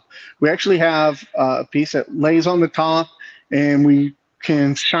the top, we actually have a piece that lays on the top, and we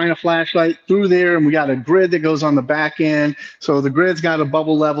can shine a flashlight through there, and we got a grid that goes on the back end. So the grid's got a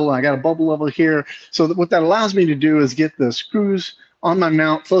bubble level, and I got a bubble level here. So what that allows me to do is get the screws on my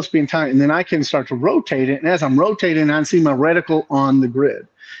mount close to being tight, and then I can start to rotate it. And as I'm rotating, I see my reticle on the grid.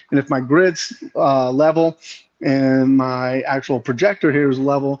 And if my grid's level and my actual projector here is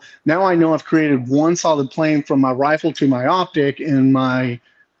level, now I know I've created one solid plane from my rifle to my optic, and my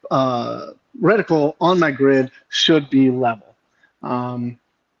reticle on my grid should be level.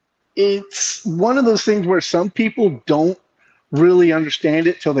 It's one of those things where some people don't really understand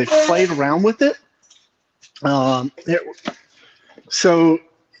it till they've played around with it. So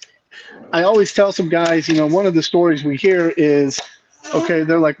I always tell some guys, one of the stories we hear is, okay,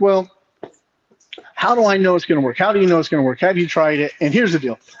 they're like, well, how do I know it's going to work? How do you know it's going to work? Have you tried it? And here's the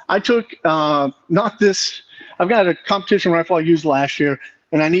deal. I took, I've got a competition rifle I used last year,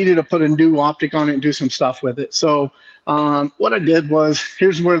 and I needed to put a new optic on it and do some stuff with it. So what I did was,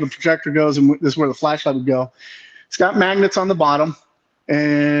 here's where the projector goes, and this is where the flashlight would go. It's got magnets on the bottom,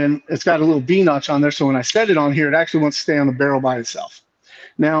 and it's got a little V-notch on there. So when I set it on here, it actually wants to stay on the barrel by itself.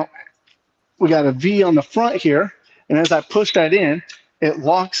 Now, we got a V on the front here, and as I push that in, it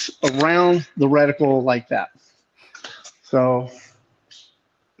locks around the reticle like that. So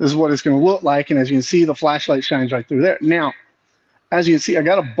this is what it's going to look like, and as you can see, the flashlight shines right through there. Now, as you can see, I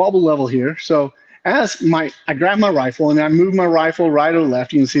got a bubble level here. So as I grab my rifle and I move my rifle right or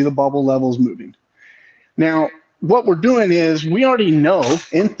left, you can see the bubble levels moving. Now, what we're doing is we already know,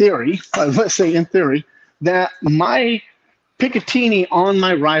 in theory, let's say in theory, that my Picatinny on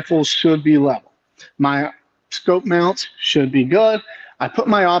my rifle should be level. My scope mounts should be good. I put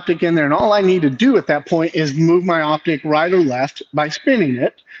my optic in there, and all I need to do at that point is move my optic right or left by spinning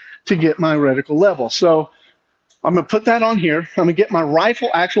it to get my reticle level. So I'm going to put that on here. I'm going to get my rifle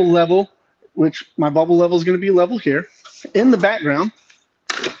actual level, which my bubble level is going to be level here. In the background,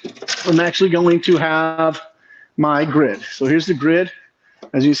 I'm actually going to have my grid. So here's the grid.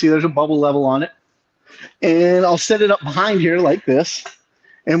 As you see, there's a bubble level on it. And I'll set it up behind here like this.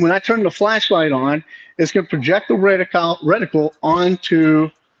 And when I turn the flashlight on, it's going to project the reticle onto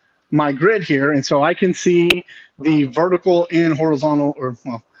my grid here. And so I can see the vertical and horizontal,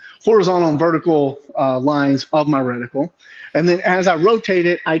 horizontal and vertical lines of my reticle. And then as I rotate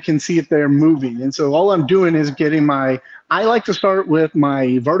it, I can see if they're moving. And so all I'm doing is getting I like to start with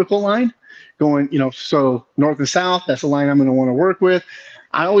my vertical line going, so north and south, that's the line I'm going to want to work with.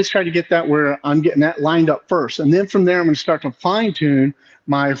 I always try to get that where I'm getting that lined up first. And then from there, I'm going to start to fine tune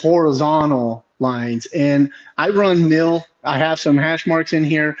my horizontal lines. And I run mil. I have some hash marks in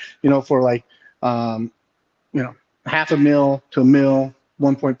here, for like, half a mil to a mil,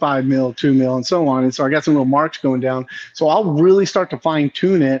 1.5 mil, 2 mil, and so on. And so I got some little marks going down. So I'll really start to fine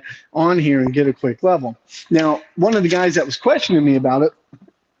tune it on here and get a quick level. Now, one of the guys that was questioning me about it,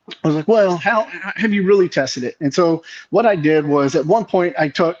 I was like, well, how have you really tested it? And so what I did was at one point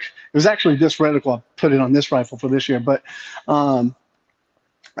it was actually this reticle, I put it on this rifle for this year, but I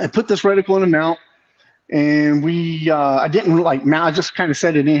put this reticle in a mount, and I didn't mount, I just kind of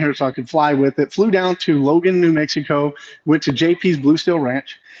set it in here so I could fly with it. Flew down to Logan, New Mexico, went to JP's Blue Steel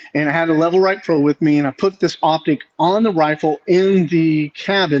Ranch, and I had a Level Right Pro with me, and I put this optic on the rifle in the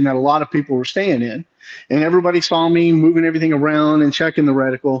cabin that a lot of people were staying in. And everybody saw me moving everything around and checking the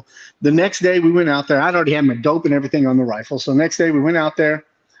reticle. The next day we went out there. I'd already had my dope and everything on the rifle. So next day we went out there.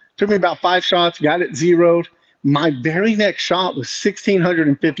 Took me about 5 shots, got it zeroed. My very next shot was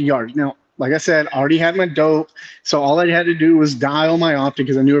 1,650 yards. Now, like I said, I already had my dope, so all I had to do was dial my optic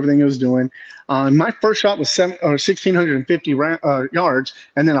because I knew everything it was doing. My first shot was 1,650 yards,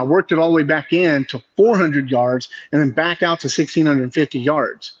 and then I worked it all the way back in to 400 yards, and then back out to 1,650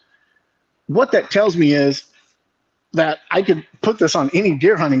 yards. What that tells me is that I could put this on any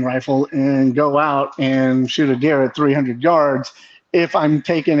deer hunting rifle and go out and shoot a deer at 300 yards if I'm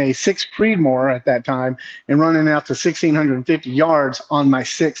taking a 6 Creedmoor at that time and running out to 1,650 yards on my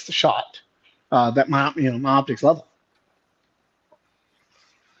 6th shot, that my optics level.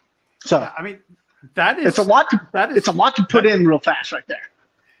 So I mean, that is it's a lot to put in real fast right there.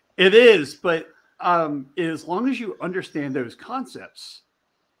 It is, but as long as you understand those concepts,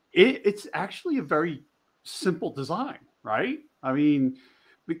 it's actually a very simple design, right? I mean,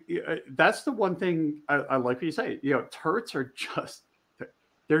 that's the one thing I like what you say. Turrets are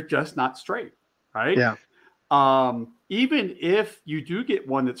they're just not straight, right? Yeah. Even if you do get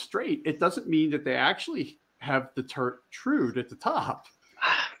one that's straight, it doesn't mean that they actually have the turret trued at the top,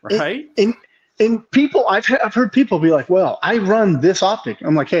 right? And people, I've heard people be like, "Well, I run this optic."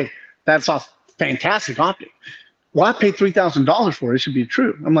 I'm like, "Hey, that's a fantastic optic. Well, I paid $3,000 for it. It should be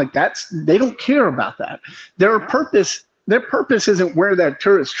true." I'm like, they don't care about that. Their purpose isn't where that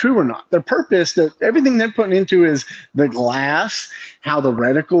turret's true or not. Their purpose, that everything they're putting into is the glass, how the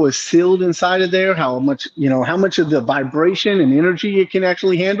reticle is sealed inside of there, how much of the vibration and energy it can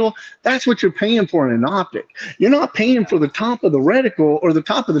actually handle. That's what you're paying for in an optic. You're not paying for the top of the reticle or the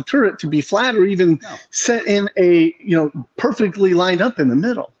top of the turret to be flat or even set in a, perfectly lined up in the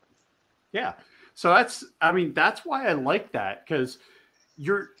middle. Yeah. So that's why I like that, because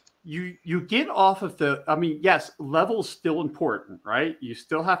you get off of yes, level's still important, right? You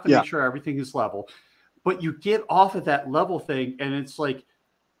still have to make sure everything is level, but you get off of that level thing, and it's like,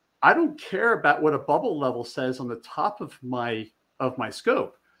 I don't care about what a bubble level says on the top of my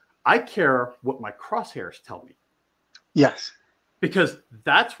scope. I care what my crosshairs tell me. Yes. Because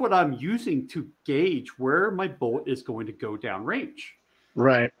that's what I'm using to gauge where my bullet is going to go down range.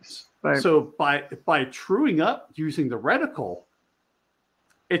 Right. So by truing up using the reticle,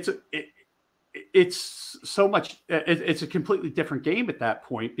 it's so much. It's a completely different game at that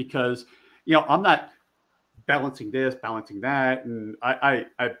point, because I'm not balancing this, balancing that, and I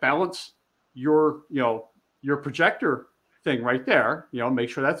balance your projector thing right there. Make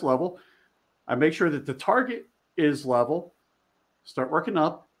sure that's level. I make sure that the target is level. Start working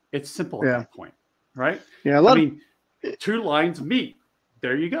up. It's simple at that point, right? Yeah, two lines meet.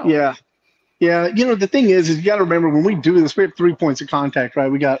 There you go. Yeah. Yeah. The thing is you got to remember, when we do this, we have 3 points of contact,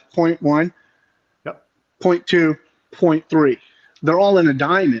 right? We got point 1, point 2, point 3. They're all in a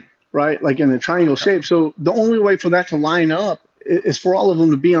diamond, right? Like in a triangle shape. So the only way for that to line up is for all of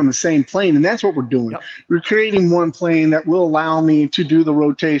them to be on the same plane. And that's what we're doing. We're creating one plane that will allow me to do the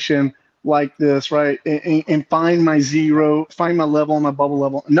rotation like this, right? And find my zero, find my level, my bubble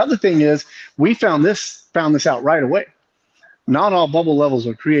level. Another thing is, we found this out right away. Not all bubble levels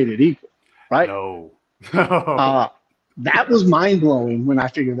are created equal, right? No. That was mind-blowing when I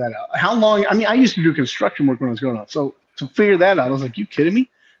figured that out. How long, I used to do construction work when I was growing up. So to figure that out, I was like, you kidding me?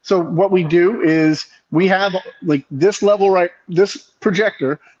 So what we do is we have like this level, right? This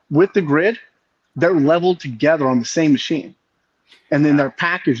projector with the grid, they're leveled together on the same machine. And then they're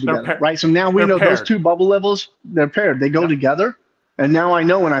packaged together, right? So now we know paired. Those two bubble levels, they're paired. They go together. And now I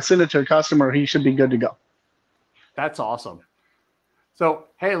know when I send it to a customer, he should be good to go. That's awesome. So,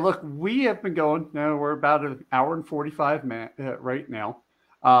 hey, look, we have been going. We're about an hour and 45 minutes right now.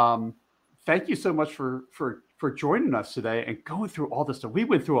 Thank you so much for joining us today and going through all this stuff. We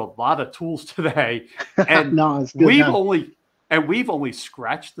went through a lot of tools today, and we've only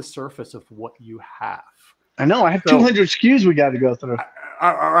scratched the surface of what you have. I know. I have 200 SKUs we got to go through.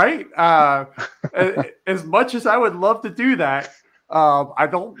 All right. As much as I would love to do that, I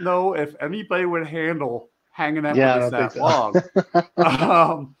don't know if anybody would handle hanging out with us that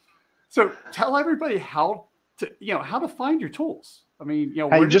long. So tell everybody how to find your tools.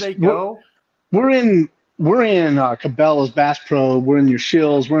 Where do they go? We're in Cabela's, Bass Pro. We're in your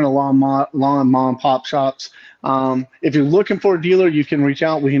Shills. We're in a lawn mom and pop shops. If you're looking for a dealer, you can reach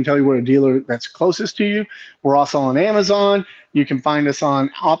out. We can tell you where a dealer that's closest to you. We're also on Amazon. You can find us on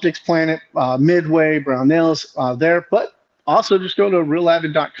Optics Planet, Midway, Brownells there. But also just go to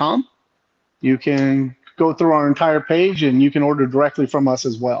realavid.com. You can go through our entire page, and you can order directly from us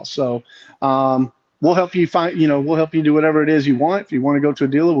as well. So we'll help you find, we'll help you do whatever it is you want. If you want to go to a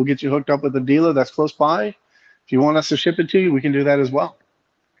dealer, we'll get you hooked up with a dealer that's close by. If you want us to ship it to you, we can do that as well.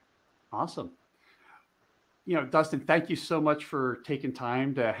 Awesome. Dustin, thank you so much for taking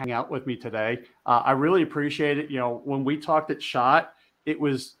time to hang out with me today. I really appreciate it. When we talked at SHOT, it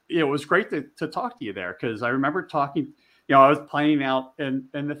was great to talk to you there, because I remember talking. I was playing out in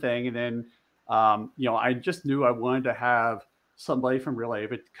the thing, and then I just knew I wanted to have somebody from Real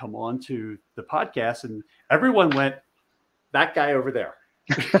Avid come on to the podcast, and everyone went, that guy over there.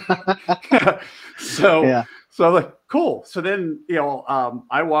 so Yeah. so I'm like, cool. So then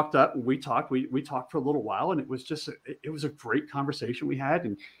I walked up and we talked. We talked for a little while, and it was a great conversation we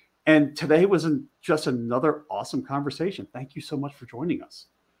had, and today was just another awesome conversation. Thank you so much for joining us.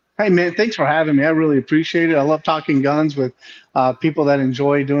 Hey, man, thanks for having me. I really appreciate it. I love talking guns with people that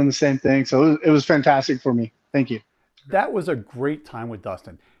enjoy doing the same thing. So it was fantastic for me. Thank you. That was a great time with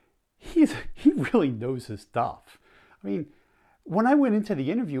Dustin. He really knows his stuff. I mean, when I went into the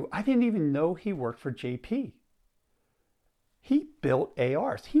interview, I didn't even know he worked for JP. He built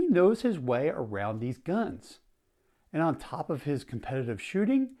ARs. He knows his way around these guns. And on top of his competitive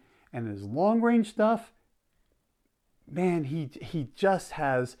shooting and his long range stuff, man, he just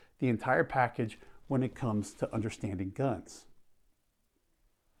has the entire package when it comes to understanding guns.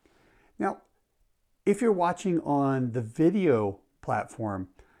 Now, if you're watching on the video platform,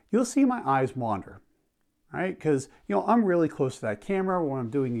 you'll see my eyes wander, right? Because I'm really close to that camera when I'm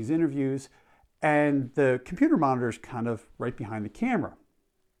doing these interviews, and the computer monitor is kind of right behind the camera.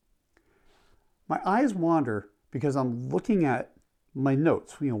 My eyes wander because I'm looking at my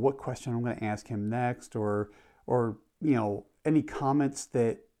notes, what question I'm going to ask him next, or any comments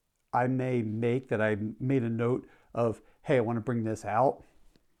that I may make that I made a note of, hey, I want to bring this out.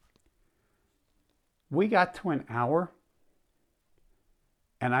 We got to an hour,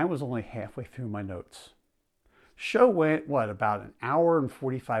 and I was only halfway through my notes. Show went, about an hour and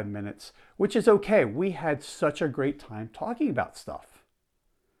 45 minutes, which is okay. We had such a great time talking about stuff.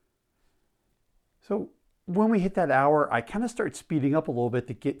 So when we hit that hour, I kind of started speeding up a little bit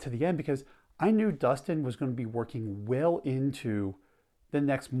to get to the end, because I knew Dustin was going to be working well into the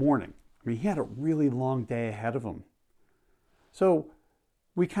next morning. I mean, he had a really long day ahead of him. So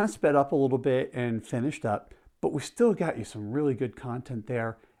we kind of sped up a little bit and finished up, but we still got you some really good content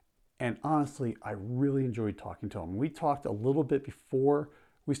there. And honestly, I really enjoyed talking to him. We talked a little bit before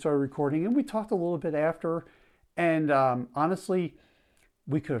we started recording, and we talked a little bit after. And honestly,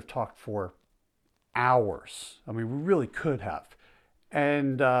 we could have talked for hours. I mean, we really could have.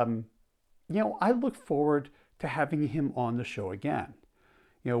 And, I look forward to having him on the show again.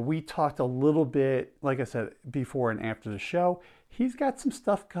 We talked a little bit, like I said, before and after the show. He's got some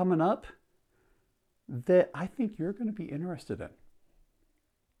stuff coming up that I think you're going to be interested in.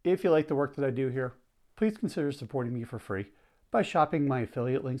 If you like the work that I do here, please consider supporting me for free by shopping my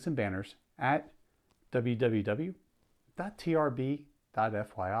affiliate links and banners at www.trb.fyi.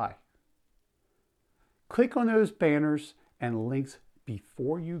 Click on those banners and links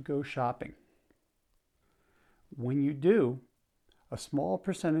before you go shopping. When you do, a small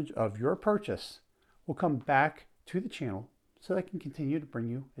percentage of your purchase will come back to the channel so that I can continue to bring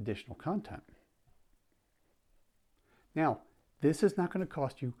you additional content. Now, this is not going to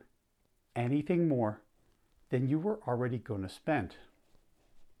cost you anything more than you were already going to spend,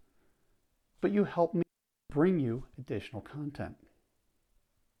 but you help me bring you additional content.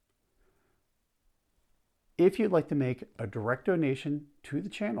 If you'd like to make a direct donation to the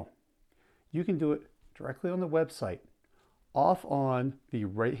channel, you can do it directly on the website. Off on the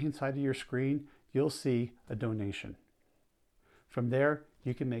right-hand side of your screen, you'll see a donation. From there,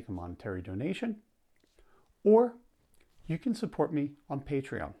 you can make a monetary donation, or you can support me on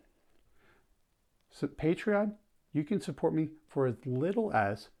Patreon. So Patreon, you can support me for as little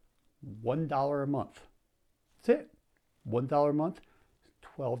as $1 a month. That's it. $1 a month,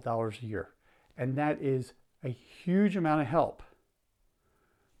 $12 a year. And that is a huge amount of help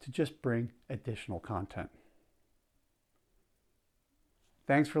to just bring additional content.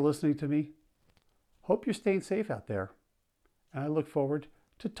 Thanks for listening to me. Hope you're staying safe out there. And I look forward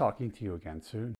to talking to you again soon.